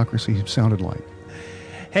line of democracy sounded like.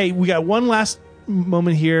 Hey, we got one last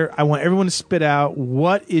moment here. I want everyone to spit out,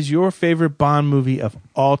 what is your favorite Bond movie of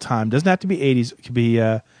all time? Doesn't have to be 80s. It could be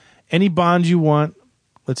any Bond you want.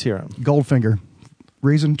 Let's hear them. Goldfinger.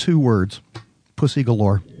 Reason 2 words. Pussy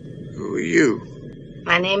galore. Who are you?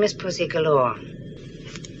 My name is Pussy Galore.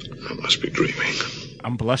 I must be dreaming.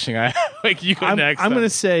 I'm blushing. Like you go next. I'm going to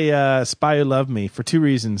say Spy Who Loved Me for 2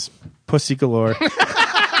 reasons. Pussy galore.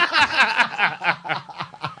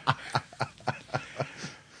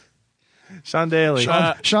 Sean Daly.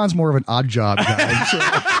 Sean's more of an odd job guy.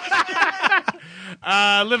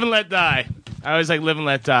 Live and Let Die. I always like Live and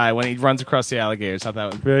Let Die when he runs across the alligators. I thought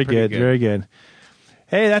that was very good. Very good.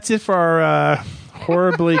 Hey, that's it for our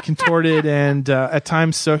horribly contorted and at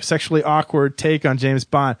times so sexually awkward take on James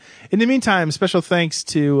Bond. In the meantime, special thanks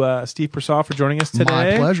to Steve Persall for joining us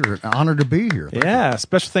today. My pleasure. An honor to be here. Yeah.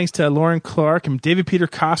 Special thanks to Lauren Clark and David Peter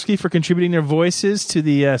Kofsky for contributing their voices to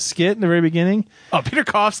the skit in the very beginning. Oh, Peter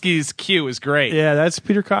Kofsky's cue is great. Yeah, that's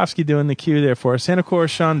Peter Kofsky doing the cue there for us. And, of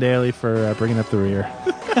course, Sean Daly for bringing up the rear.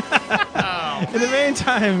 In the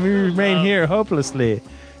meantime, we remain here hopelessly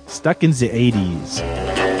stuck in the 80s.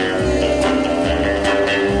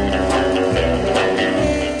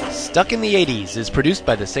 Stuck in the 80s is produced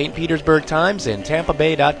by the St. Petersburg Times and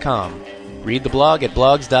TampaBay.com. Read the blog at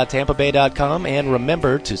blogs.tampabay.com and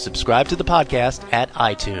remember to subscribe to the podcast at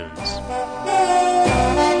iTunes.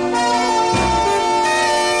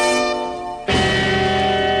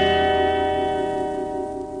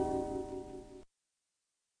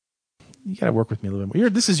 You got to work with me a little bit more.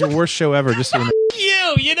 This is your worst show ever. Just so you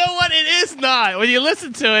know. You know what? It is not. When you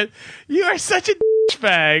listen to it, you are such a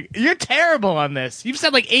bag. You're terrible on this. You've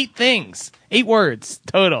said like 8 things, 8 words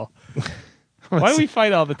total. Why do we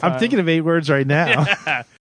fight all the time? I'm thinking of 8 words right now. Yeah.